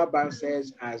the lower band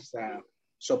serves as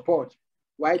support.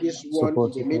 Why this one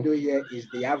in the middle here is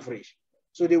the average.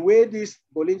 So the way this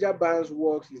Bollinger Bands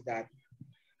works is that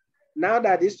now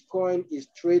that this coin is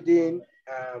trading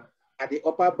at the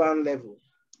upper band level,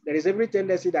 there is every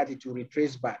tendency that it will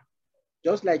retrace back,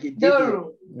 just like it did here.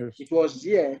 It was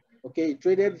here. Okay, it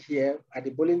traded here at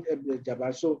the Bollinger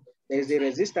Band. So there is a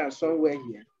resistance somewhere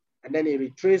here, and then it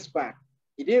retraced back.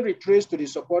 It didn't retrace to the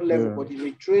support level, but it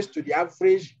retraced to the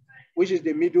average, which is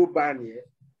the middle band here,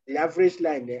 the average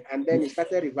line there, and then it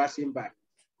started reversing back.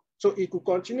 So it could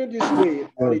continue this way,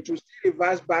 or it will still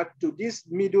reverse back to this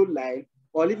middle line,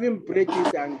 or even break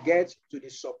it and get to the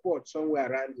support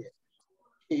somewhere around here.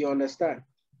 You understand?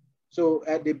 So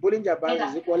the Bollinger Band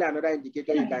is equally another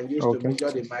indicator you can use to measure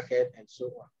the market and so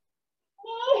on.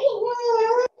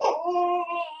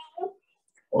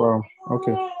 Wow.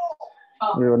 Okay.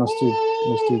 We understood.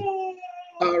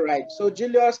 All right. So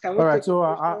Julius, can we? All right. So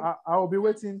I will be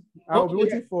waiting. I will be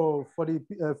waiting for the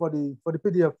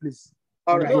PDF, please.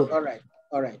 All right.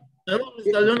 All right. Hello,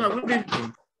 Mr. Leonard. Good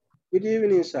evening. Good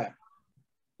evening, sir.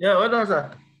 Yeah, well done,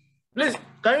 sir. Please,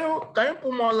 can you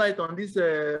put more light on this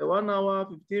 1 hour,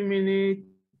 15 minutes,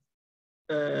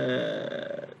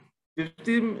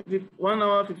 1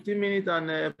 hour, 15 minutes,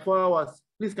 and 4 hours?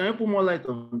 Please, can you put more light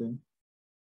on them?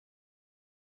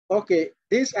 Okay,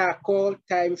 these are called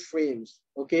time frames.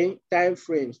 Okay, time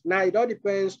frames. Now it all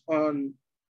depends on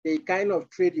the kind of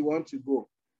trade you want to go.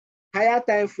 Higher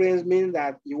time frames mean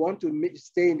that you want to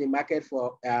stay in the market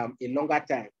for a longer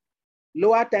time.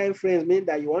 Lower time frames mean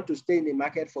that you want to stay in the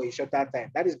market for a shorter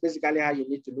time. That is basically how you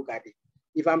need to look at it.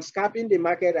 If I'm scalping the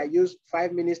market, I use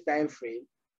 5 minutes time frame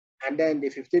and then the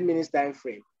 15 minutes time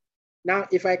frame. Now,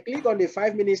 if I click on the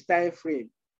 5 minutes time frame,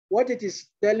 what it is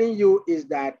telling you is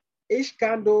that each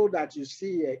candle that you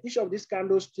see here, each of these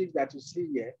candlesticks that you see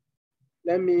here,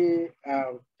 let me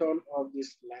turn off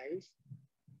these lines.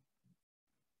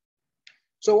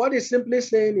 So what it's simply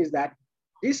saying is that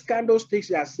these candlesticks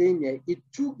you are seeing here, it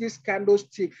took this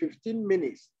candlestick 15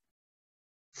 minutes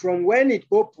from when it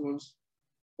opens,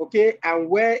 okay, and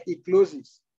where it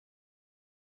closes.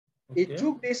 Okay. It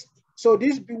took this, so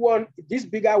this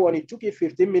bigger one, it took it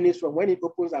 15 minutes from when it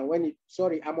opens and when it,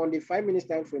 sorry, I'm on the 5 minutes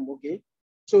time frame, okay?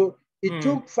 So it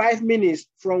took 5 minutes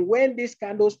from when this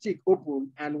candlestick opened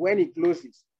and when it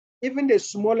closes. Even the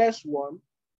smallest one,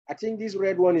 I think this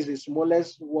red one is the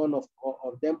smallest one of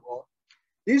them all.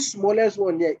 This smallest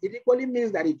one here, it equally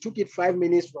means that it took it 5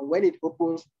 minutes from when it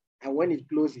opens and when it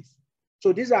closes.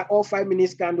 So these are all 5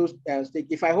 minutes candlestick.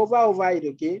 If I hover over it,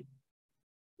 okay?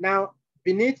 Now,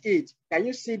 beneath it, can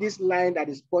you see this line that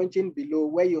is pointing below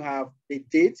where you have the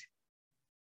date?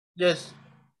 Yes.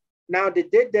 Now, the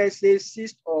date there says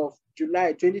 6th of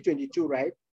July, 2022,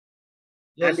 right?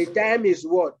 Yes. And the time is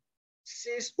what?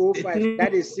 6:05.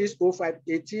 That is 6:05.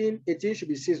 18 should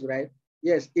be 6, right?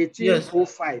 Yes,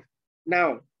 18:05. Yes.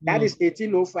 Now, that is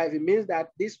 18:05. It means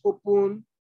that this opened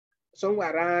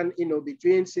somewhere around, you know,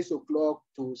 between 6 o'clock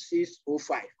to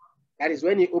 6:05. That is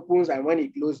when it opens and when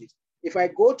it closes. If I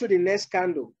go to the next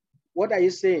candle, what are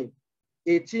you saying?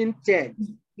 18:10.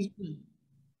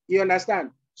 You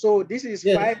understand? So this is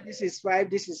 5, this is 5,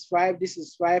 this is 5, this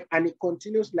is 5, and it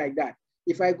continues like that.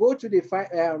 If I go to the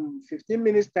 15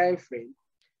 minutes time frame,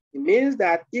 it means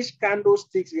that each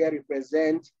candlestick here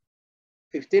represents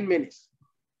 15 minutes.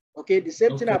 Okay, the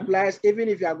same thing applies even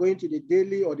if you are going to the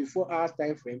daily or the 4 hours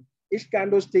time frame. Each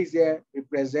candlestick here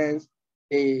represents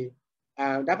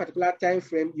that particular time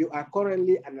frame you are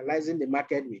currently analyzing the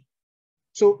market with.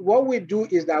 So what we do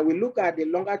is that we look at the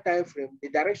longer time frame, the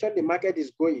direction the market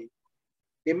is going,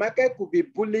 The market could be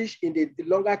bullish in the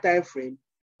longer time frame,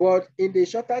 but in the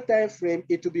shorter time frame,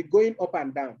 it will be going up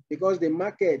and down because the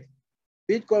market,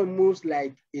 Bitcoin moves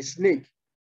like a snake,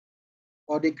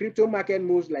 or the crypto market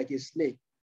moves like a snake.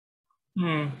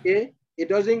 Okay? It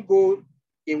doesn't go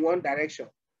in one direction.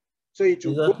 So it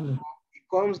will go up, it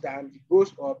comes down, it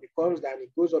goes up, it comes down, it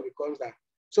goes up, it comes down.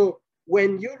 So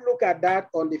when you look at that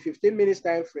on the 15 minutes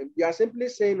time frame, you are simply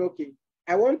saying, okay,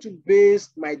 I want to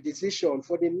base my decision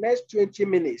for the next 20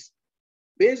 minutes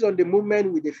based on the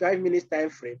movement with the 5 minutes time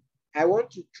frame. I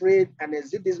want to trade and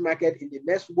exit this market in the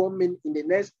next 1 minute, in the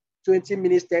next 20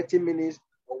 minutes, 30 minutes,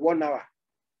 or 1 hour.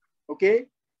 Okay?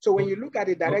 So when you look at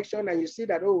the direction and you see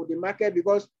that, oh, the market,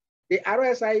 because the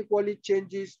RSI equally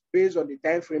changes based on the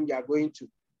time frame you are going to.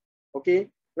 Okay?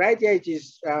 Right here, it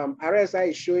is RSI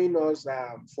is showing us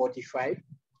 45.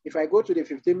 If I go to the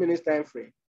 15 minutes time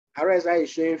frame, RSI is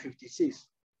showing 56.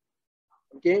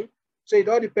 Okay? So it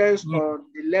all depends on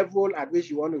the level at which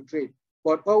you want to trade.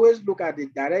 But always look at the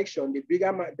direction, the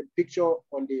picture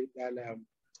on the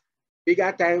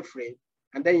bigger time frame,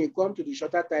 and then you come to the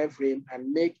shorter time frame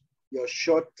and make your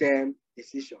short-term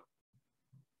decision.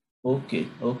 Okay,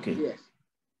 okay. Yes.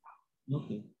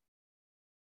 Okay.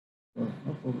 Oh,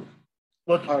 no problem.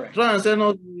 But right. Try and send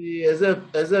us the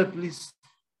except, please.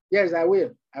 Yes, I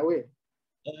will. I will.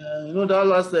 You know, that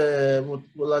last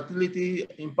volatility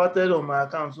impacted on my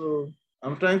account, so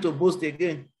I'm trying to boost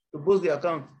again, to boost the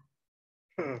account.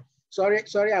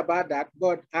 Sorry about that.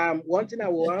 But one thing I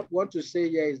want to say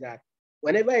here is that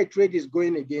whenever a trade is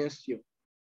going against you,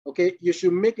 okay, you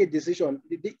should make a decision.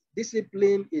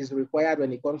 Discipline is required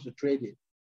when it comes to trading.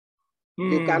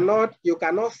 You cannot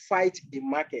fight the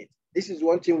market. This is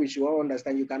one thing we should all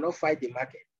understand. You cannot fight the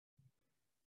market.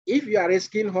 If you are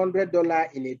risking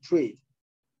 $100 in a trade,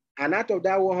 and out of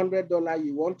that $100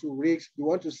 you want to risk, you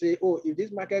want to say, oh, if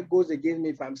this market goes against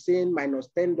me, if I'm saying minus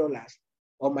 $10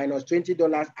 or minus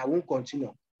 $20, I won't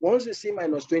continue. Once you see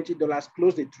minus $20,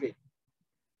 close the trade.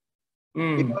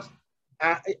 Because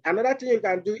another thing you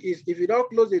can do is, if you don't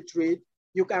close the trade,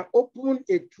 you can open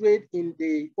a trade in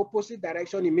the opposite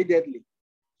direction immediately.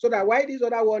 So that while this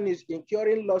other one is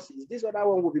incurring losses, this other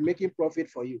one will be making profit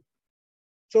for you.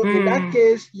 So in that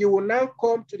case, you will now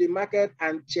come to the market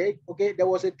and check, okay, there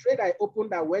was a trade I opened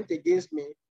that went against me.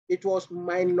 It was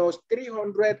minus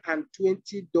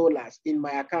 $320 in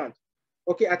my account.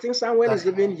 Okay, I think Samuel is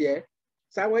even here.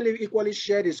 Samuel equally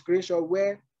shared a screenshot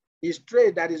where his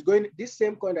trade that is going, this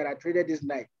same coin that I traded this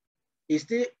night, he's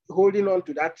still holding on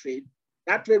to that trade.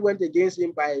 That trade went against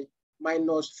him by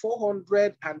minus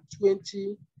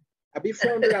 420, a bit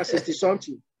 460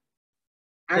 something.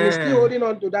 And he's still holding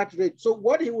on to that trade. So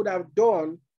what he would have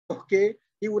done, okay,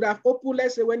 he would have opened,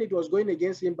 let's say when it was going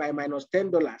against him by minus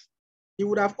 $10, he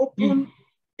would have opened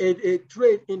a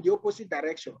trade in the opposite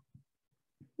direction.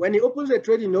 When he opens a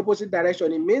trade in the opposite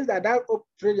direction, it means that that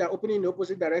trade you're opening in the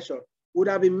opposite direction would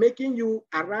have been making you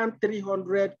around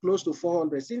 300, close to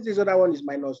 400. Since this other one is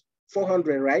minus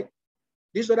 400, right?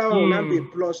 This other one will now be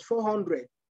plus 400.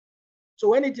 So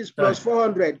when it is plus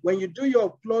 400, when you do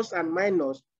your plus and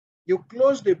minus, you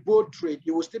close the both trade,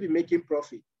 you will still be making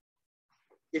profit.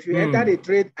 If you enter the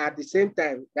trade at the same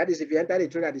time, that is if you enter the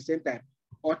trade at the same time.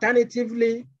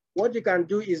 Alternatively, what you can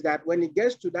do is that when it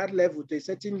gets to that level, to a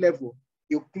certain level,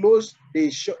 you close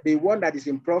the one that is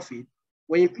in profit.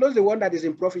 When you close the one that is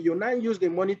in profit, you now use the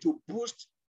money to boost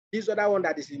this other one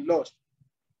that is in loss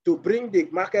to bring the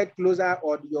market closer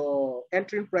or your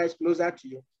entering price closer to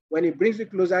you. When it brings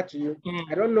it closer to you,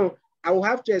 I don't know, I will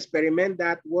have to experiment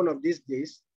that one of these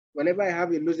days. Whenever I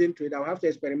have a losing trade, I'll have to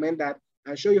experiment that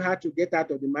and show you how to get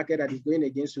out of the market that is going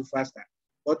against you faster.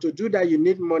 But to do that, you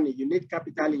need money, you need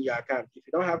capital in your account. If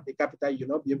you don't have the capital, you'll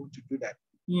not be able to do that.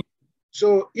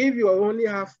 So if you only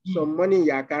have some money in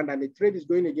your account and the trade is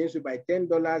going against you by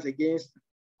 $10 against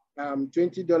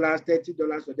 $20,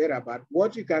 $30 or thereabout,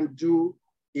 what you can do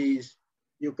is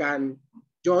you can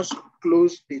just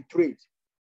close the trade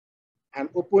and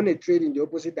open a trade in the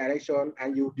opposite direction,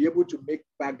 and you'll be able to make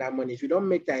back that money. If you don't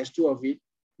make times 2 of it,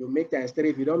 you make times 3.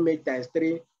 If you don't make times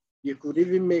 3, you could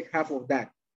even make half of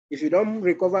that. If you don't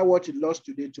recover what you lost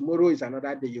today, tomorrow is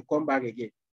another day, you come back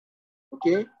again.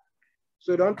 Okay?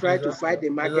 So don't try to fight the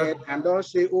market and don't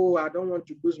say, oh, I don't want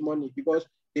to lose money, because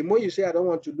the more you say I don't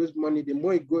want to lose money, the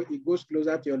more it goes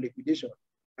closer to your liquidation.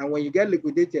 And when you get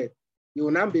liquidated, you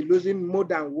will now be losing more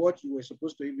than what you were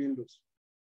supposed to even lose.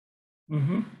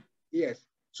 Yes.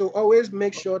 So always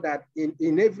make sure that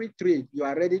in every trade, you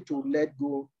are ready to let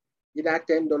go either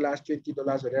 $10, $20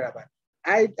 or thereabout.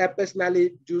 I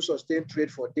personally do sustain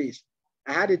trade for days.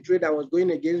 I had a trade that was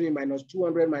going against me minus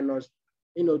 200, minus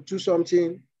 2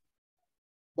 something.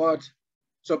 But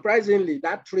surprisingly,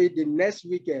 that trade the next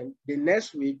week,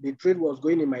 the trade was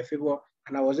going in my favor,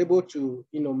 and I was able to,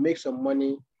 make some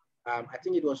money. I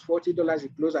think it was $40.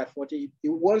 It closed at 40.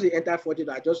 Once it entered 40,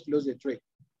 I just closed the trade.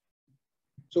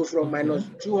 So from minus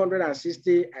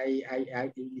 260,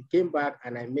 it came back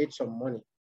and I made some money.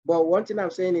 But one thing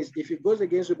I'm saying is, if it goes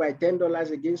against you by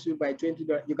 $10, against you by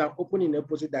 $20, you can open in the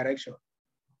opposite direction,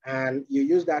 and you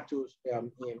use that to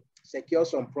secure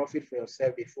some profit for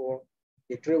yourself before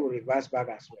the trade will reverse back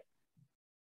as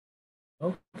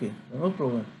well. Okay, no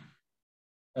problem.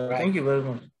 Right. Thank you very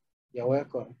much. You're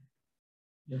welcome.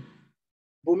 Yeah.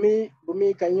 Bumi,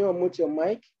 can you unmute your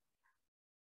mic?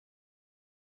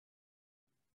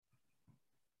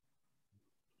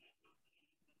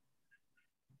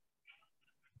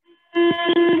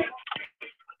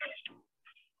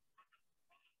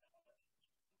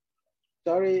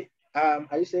 Sorry,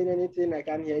 are you saying anything? I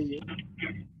can't hear you.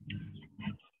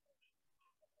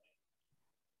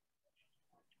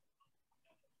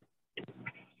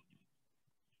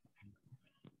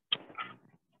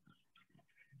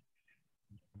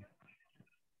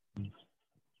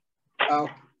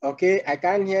 Okay, I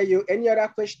can't hear you. Any other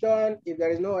question? If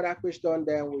there is no other question,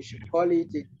 then we should call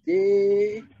it a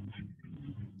day.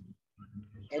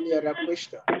 Any other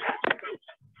question?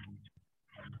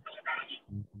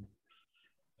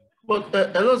 But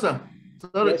hello, sir.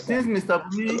 Sorry, Yes, sir. since Mr.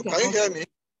 Bumi can you hear me?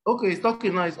 Okay, it's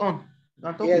talking now. It's on.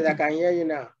 Yes, I can hear you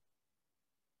now.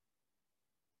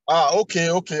 Okay.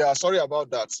 Sorry about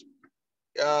that.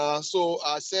 So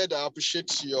I said I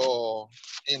appreciate your,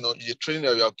 your training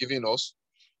that you have given us.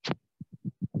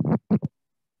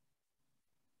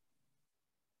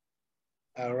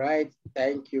 All right.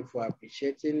 Thank you for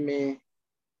appreciating me.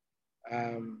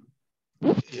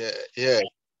 Yeah.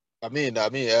 I mean,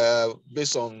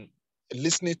 based on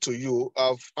listening to you,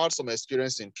 I've had some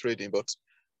experience in trading, but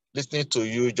listening to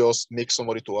you just makes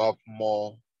somebody to have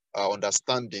more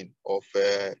understanding of,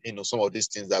 some of these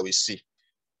things that we see.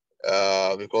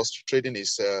 Because trading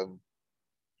is,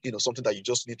 something that you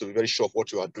just need to be very sure of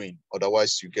what you are doing.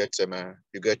 Otherwise, you get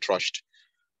trashed,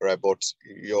 right? But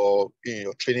your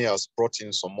training has brought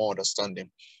in some more understanding.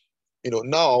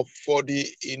 Now for the,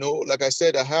 like I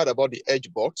said, I heard about the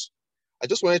edge bot. I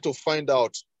just wanted to find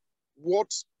out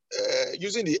what,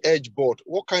 using the edge bot,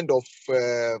 what kind of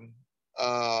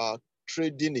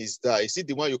trading is that? Is it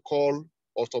the one you call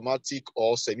automatic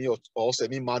or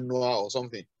semi-manual or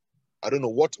something? I don't know.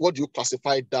 What do you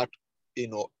classify that,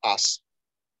 as?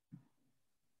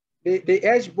 The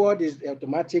edge board is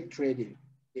automatic trading.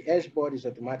 The edge board is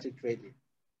automatic trading.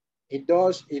 It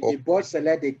does, if the board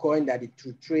select the coin that it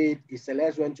to trade, it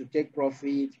selects when to take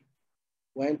profit,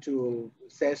 when to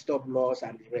set stop loss,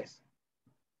 and the rest.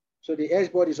 So the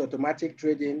edge board is automatic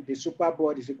trading. The super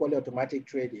board is equally automatic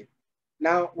trading.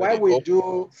 Now, why we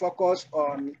do focus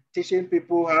on teaching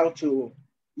people how to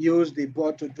use the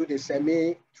board to do the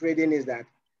semi-trading is that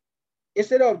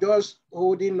instead of just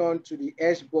holding on to the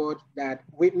edge board that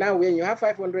now when you have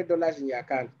 $500 in your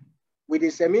account, with the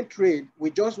semi-trade,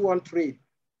 we just one trade.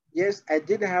 Yes, I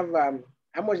did have,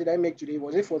 how much did I make today?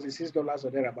 Was it $46 or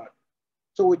thereabout?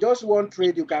 So with just one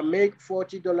trade, you can make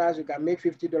 $40, you can make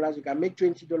 $50, you can make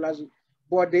 $20,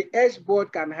 but the edge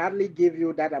board can hardly give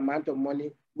you that amount of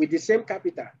money with the same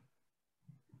capital.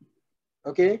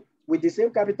 Okay, with the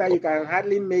same capital, you can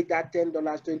hardly make that $10,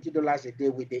 $20 a day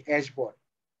with the edge board.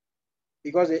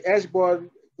 Because the edge board,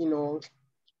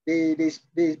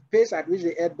 the pace at which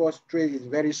the edge board trade is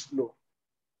very slow.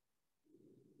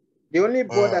 The only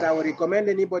board that I would recommend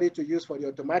anybody to use for the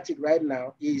automatic right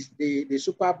now is the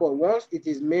super board. Once it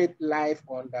is made live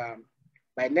on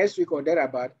by next week or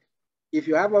thereabout, if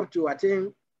you have up to, I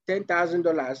think,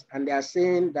 $10,000, and they are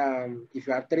saying that if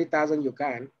you have 3,000, you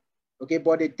can. Okay,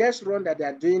 but the test run that they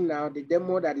are doing now, the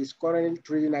demo that is currently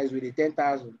trading is with the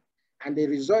 10,000. And the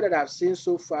result that I've seen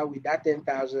so far with that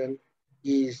 10,000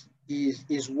 is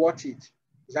worth it.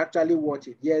 It's actually worth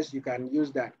it. Yes, you can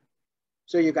use that.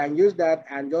 So you can use that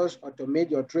and just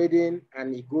automate your trading,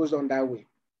 and it goes on that way.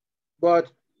 But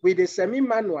with the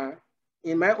semi-manual,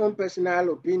 in my own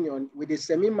personal opinion, with the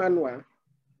semi-manual,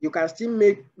 you can still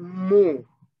make more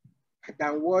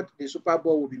than what the super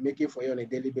board will be making for you on a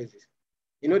daily basis.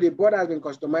 The board has been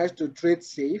customized to trade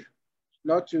safe,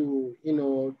 not to,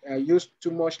 use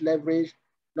too much leverage,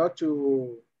 not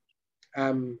to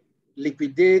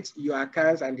liquidate your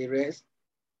accounts and the rest.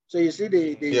 So you see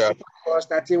the super board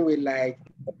starting with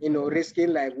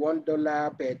risking like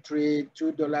 $1 per trade,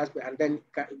 $2 per, and then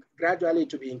gradually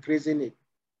to be increasing it.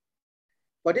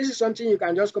 But this is something you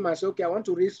can just come and say, okay, I want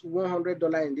to risk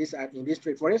 $100 in this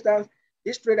trade. For instance,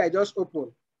 this trade I just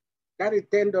opened, That is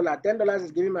 $10. $10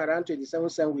 is giving me around 27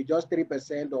 cents with just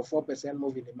 3% or 4%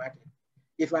 move in the market.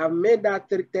 If I've made that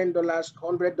 $10,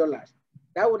 $100,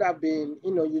 that would have been,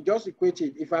 you know, you just equate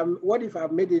it. What if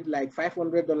I've made it like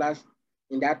 $500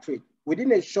 in that trade?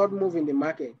 Within a short move in the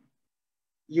market,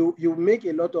 you make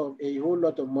a whole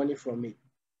lot of money from it.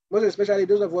 Most especially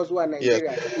those of us who are Nigerians.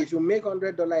 Yes. If you make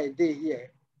 $100 a day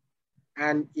here,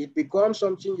 and it becomes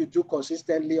something you do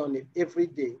consistently on it every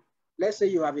day. Let's say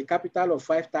you have a capital of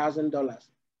 $5,000,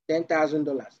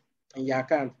 $10,000 in your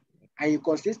account, and you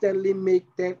consistently make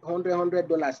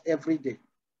 $100 every day.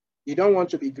 You don't want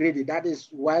to be greedy. That is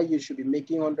why you should be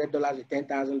making $100 to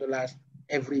 $10,000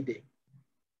 every day.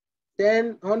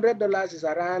 Then $100 is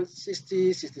around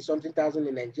 60 something thousand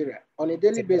in Nigeria on a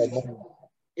daily basis.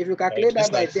 If you calculate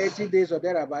that by 30 days or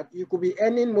thereabout, you could be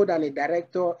earning more than a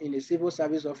director in a civil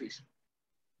service office.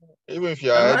 Even if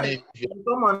you are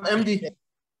come on, MD.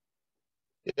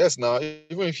 Yes, now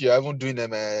even if you are even doing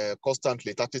them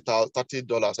constantly,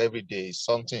 $30 every day is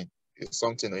something. It's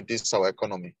something in this our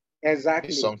economy. Exactly.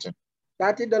 It's something.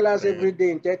 $30 every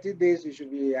day in 30 days, you should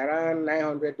be around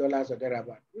 $900 or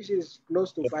thereabout, which is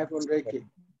close to 500K.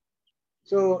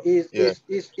 So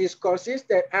it's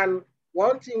consistent. And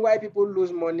one thing why people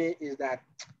lose money is that,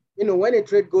 you know, when a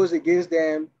trade goes against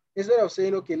them, instead of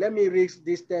saying, okay, let me risk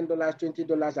this $10,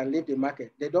 $20 and leave the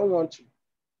market, they don't want to.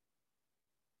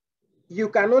 You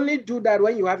can only do that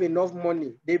when you have enough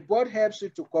money. The board helps you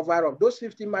to cover up those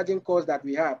 50 margin calls that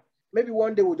we have. Maybe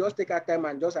one day we'll just take our time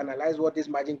and just analyze what this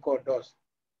margin call does.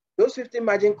 Those 50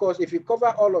 margin calls, if you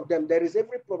cover all of them, there is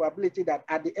every probability that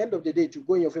at the end of the day to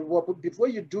go in your favor. But before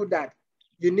you do that,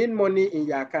 you need money in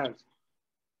your account.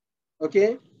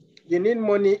 Okay? You need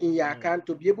money in your account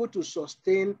to be able to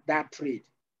sustain that trade.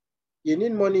 You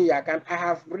need money in your account. I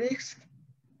have risked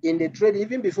in the trade,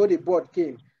 even before the board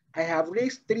came, I have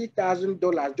risked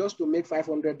 $3,000 just to make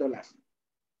 $500.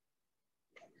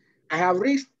 I have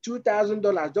risked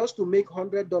 $2,000 just to make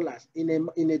 $100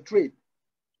 in a trade.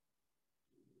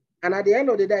 And at the end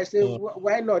of the day, I say,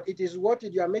 why not? It is worth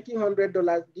it. You are making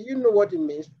 $100. Do you know what it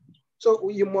means? So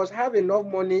you must have enough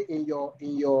money in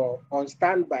your on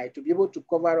standby to be able to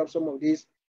cover up some of these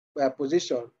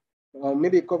positions, or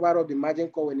maybe cover up the margin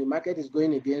call when the market is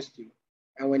going against you.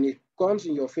 And when it comes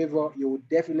in your favor, you will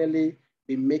definitely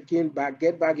be get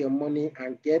back your money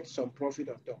and get some profit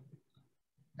on top.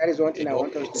 That is one thing I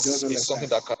want us to just understand. It's something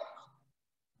that can...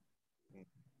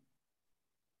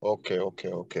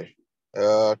 Okay.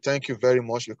 Thank you very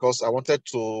much, because I wanted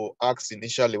to ask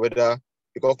initially whether,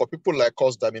 because for people like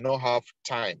us that may not have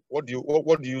time, what do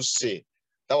you say?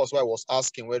 That was why I was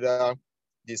asking whether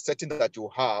the setting that you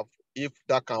have, if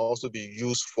that can also be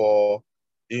used for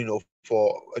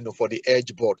the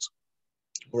edge board,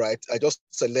 right? I just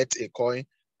select a coin,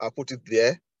 I put it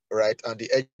there, right, and the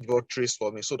edge board trades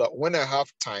for me, so that when I have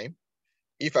time,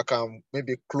 if I can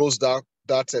maybe close the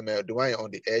one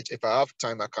on the edge, if I have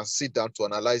time, I can sit down to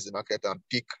analyze the market and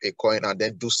pick a coin and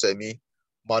then do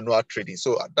semi-manual trading.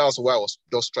 So that's why I was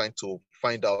just trying to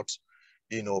find out,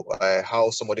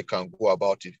 how somebody can go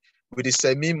about it. With the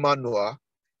semi-manual,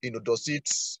 does it,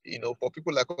 for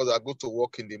people like us that go to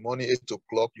work in the morning, 8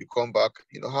 o'clock, you come back,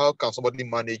 how can somebody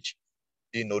manage,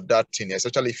 that thing,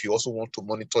 especially if you also want to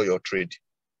monitor your trade?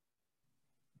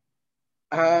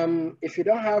 If you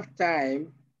don't have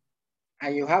time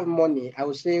and you have money, I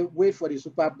would say wait for the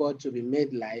super board to be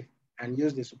made live and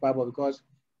use the super board, because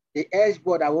the edge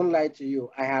board, I won't lie to you,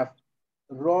 I have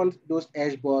run those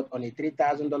edge board on a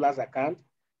 $3,000 account.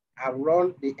 I've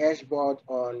run the edge board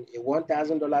on a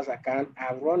 $1,000 account.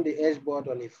 I've run the edge board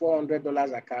on a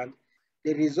 $400 account.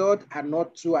 The results are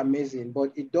not too amazing,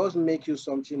 but it does make you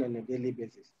something on a daily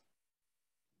basis.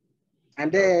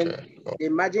 And then the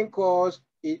margin calls,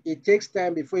 it takes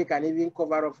time before you can even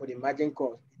cover up for the margin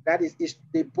calls. That is,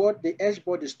 the edge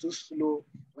board is too slow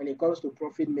when it comes to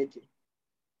profit making.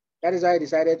 That is why I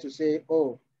decided to say,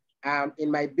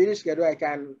 in my busy schedule,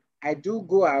 I do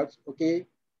go out, okay,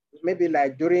 maybe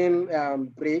like during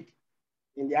break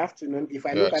in the afternoon. If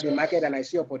I look at the market and I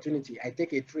see opportunity, I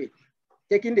take a trade.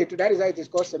 Taking the trade, that is why it is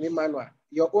called semi-manual.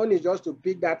 Your own is just to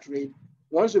pick that trade.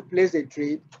 Once you place the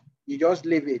trade, you just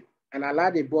leave it and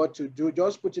allow the board to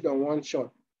just put it on one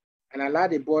shot and allow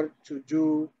the board to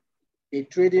do the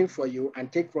trading for you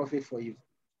and take profit for you,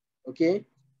 okay?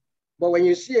 But when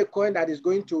you see a coin that is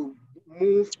going to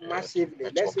move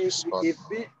massively, let's say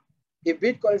if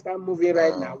Bitcoin start moving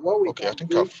right now, what we can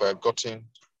do... I've forgotten.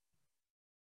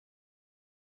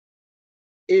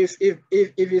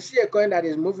 If you see a coin that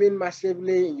is moving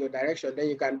massively in your direction, then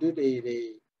you can do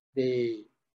the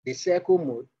circle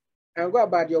mode and go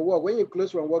about your work. When you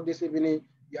close from work this evening,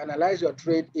 you analyze your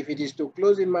trade. If it is to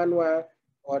close in manual,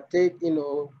 or take,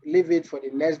 leave it for the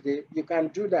next day, you can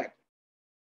do that.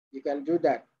 You can do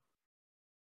that.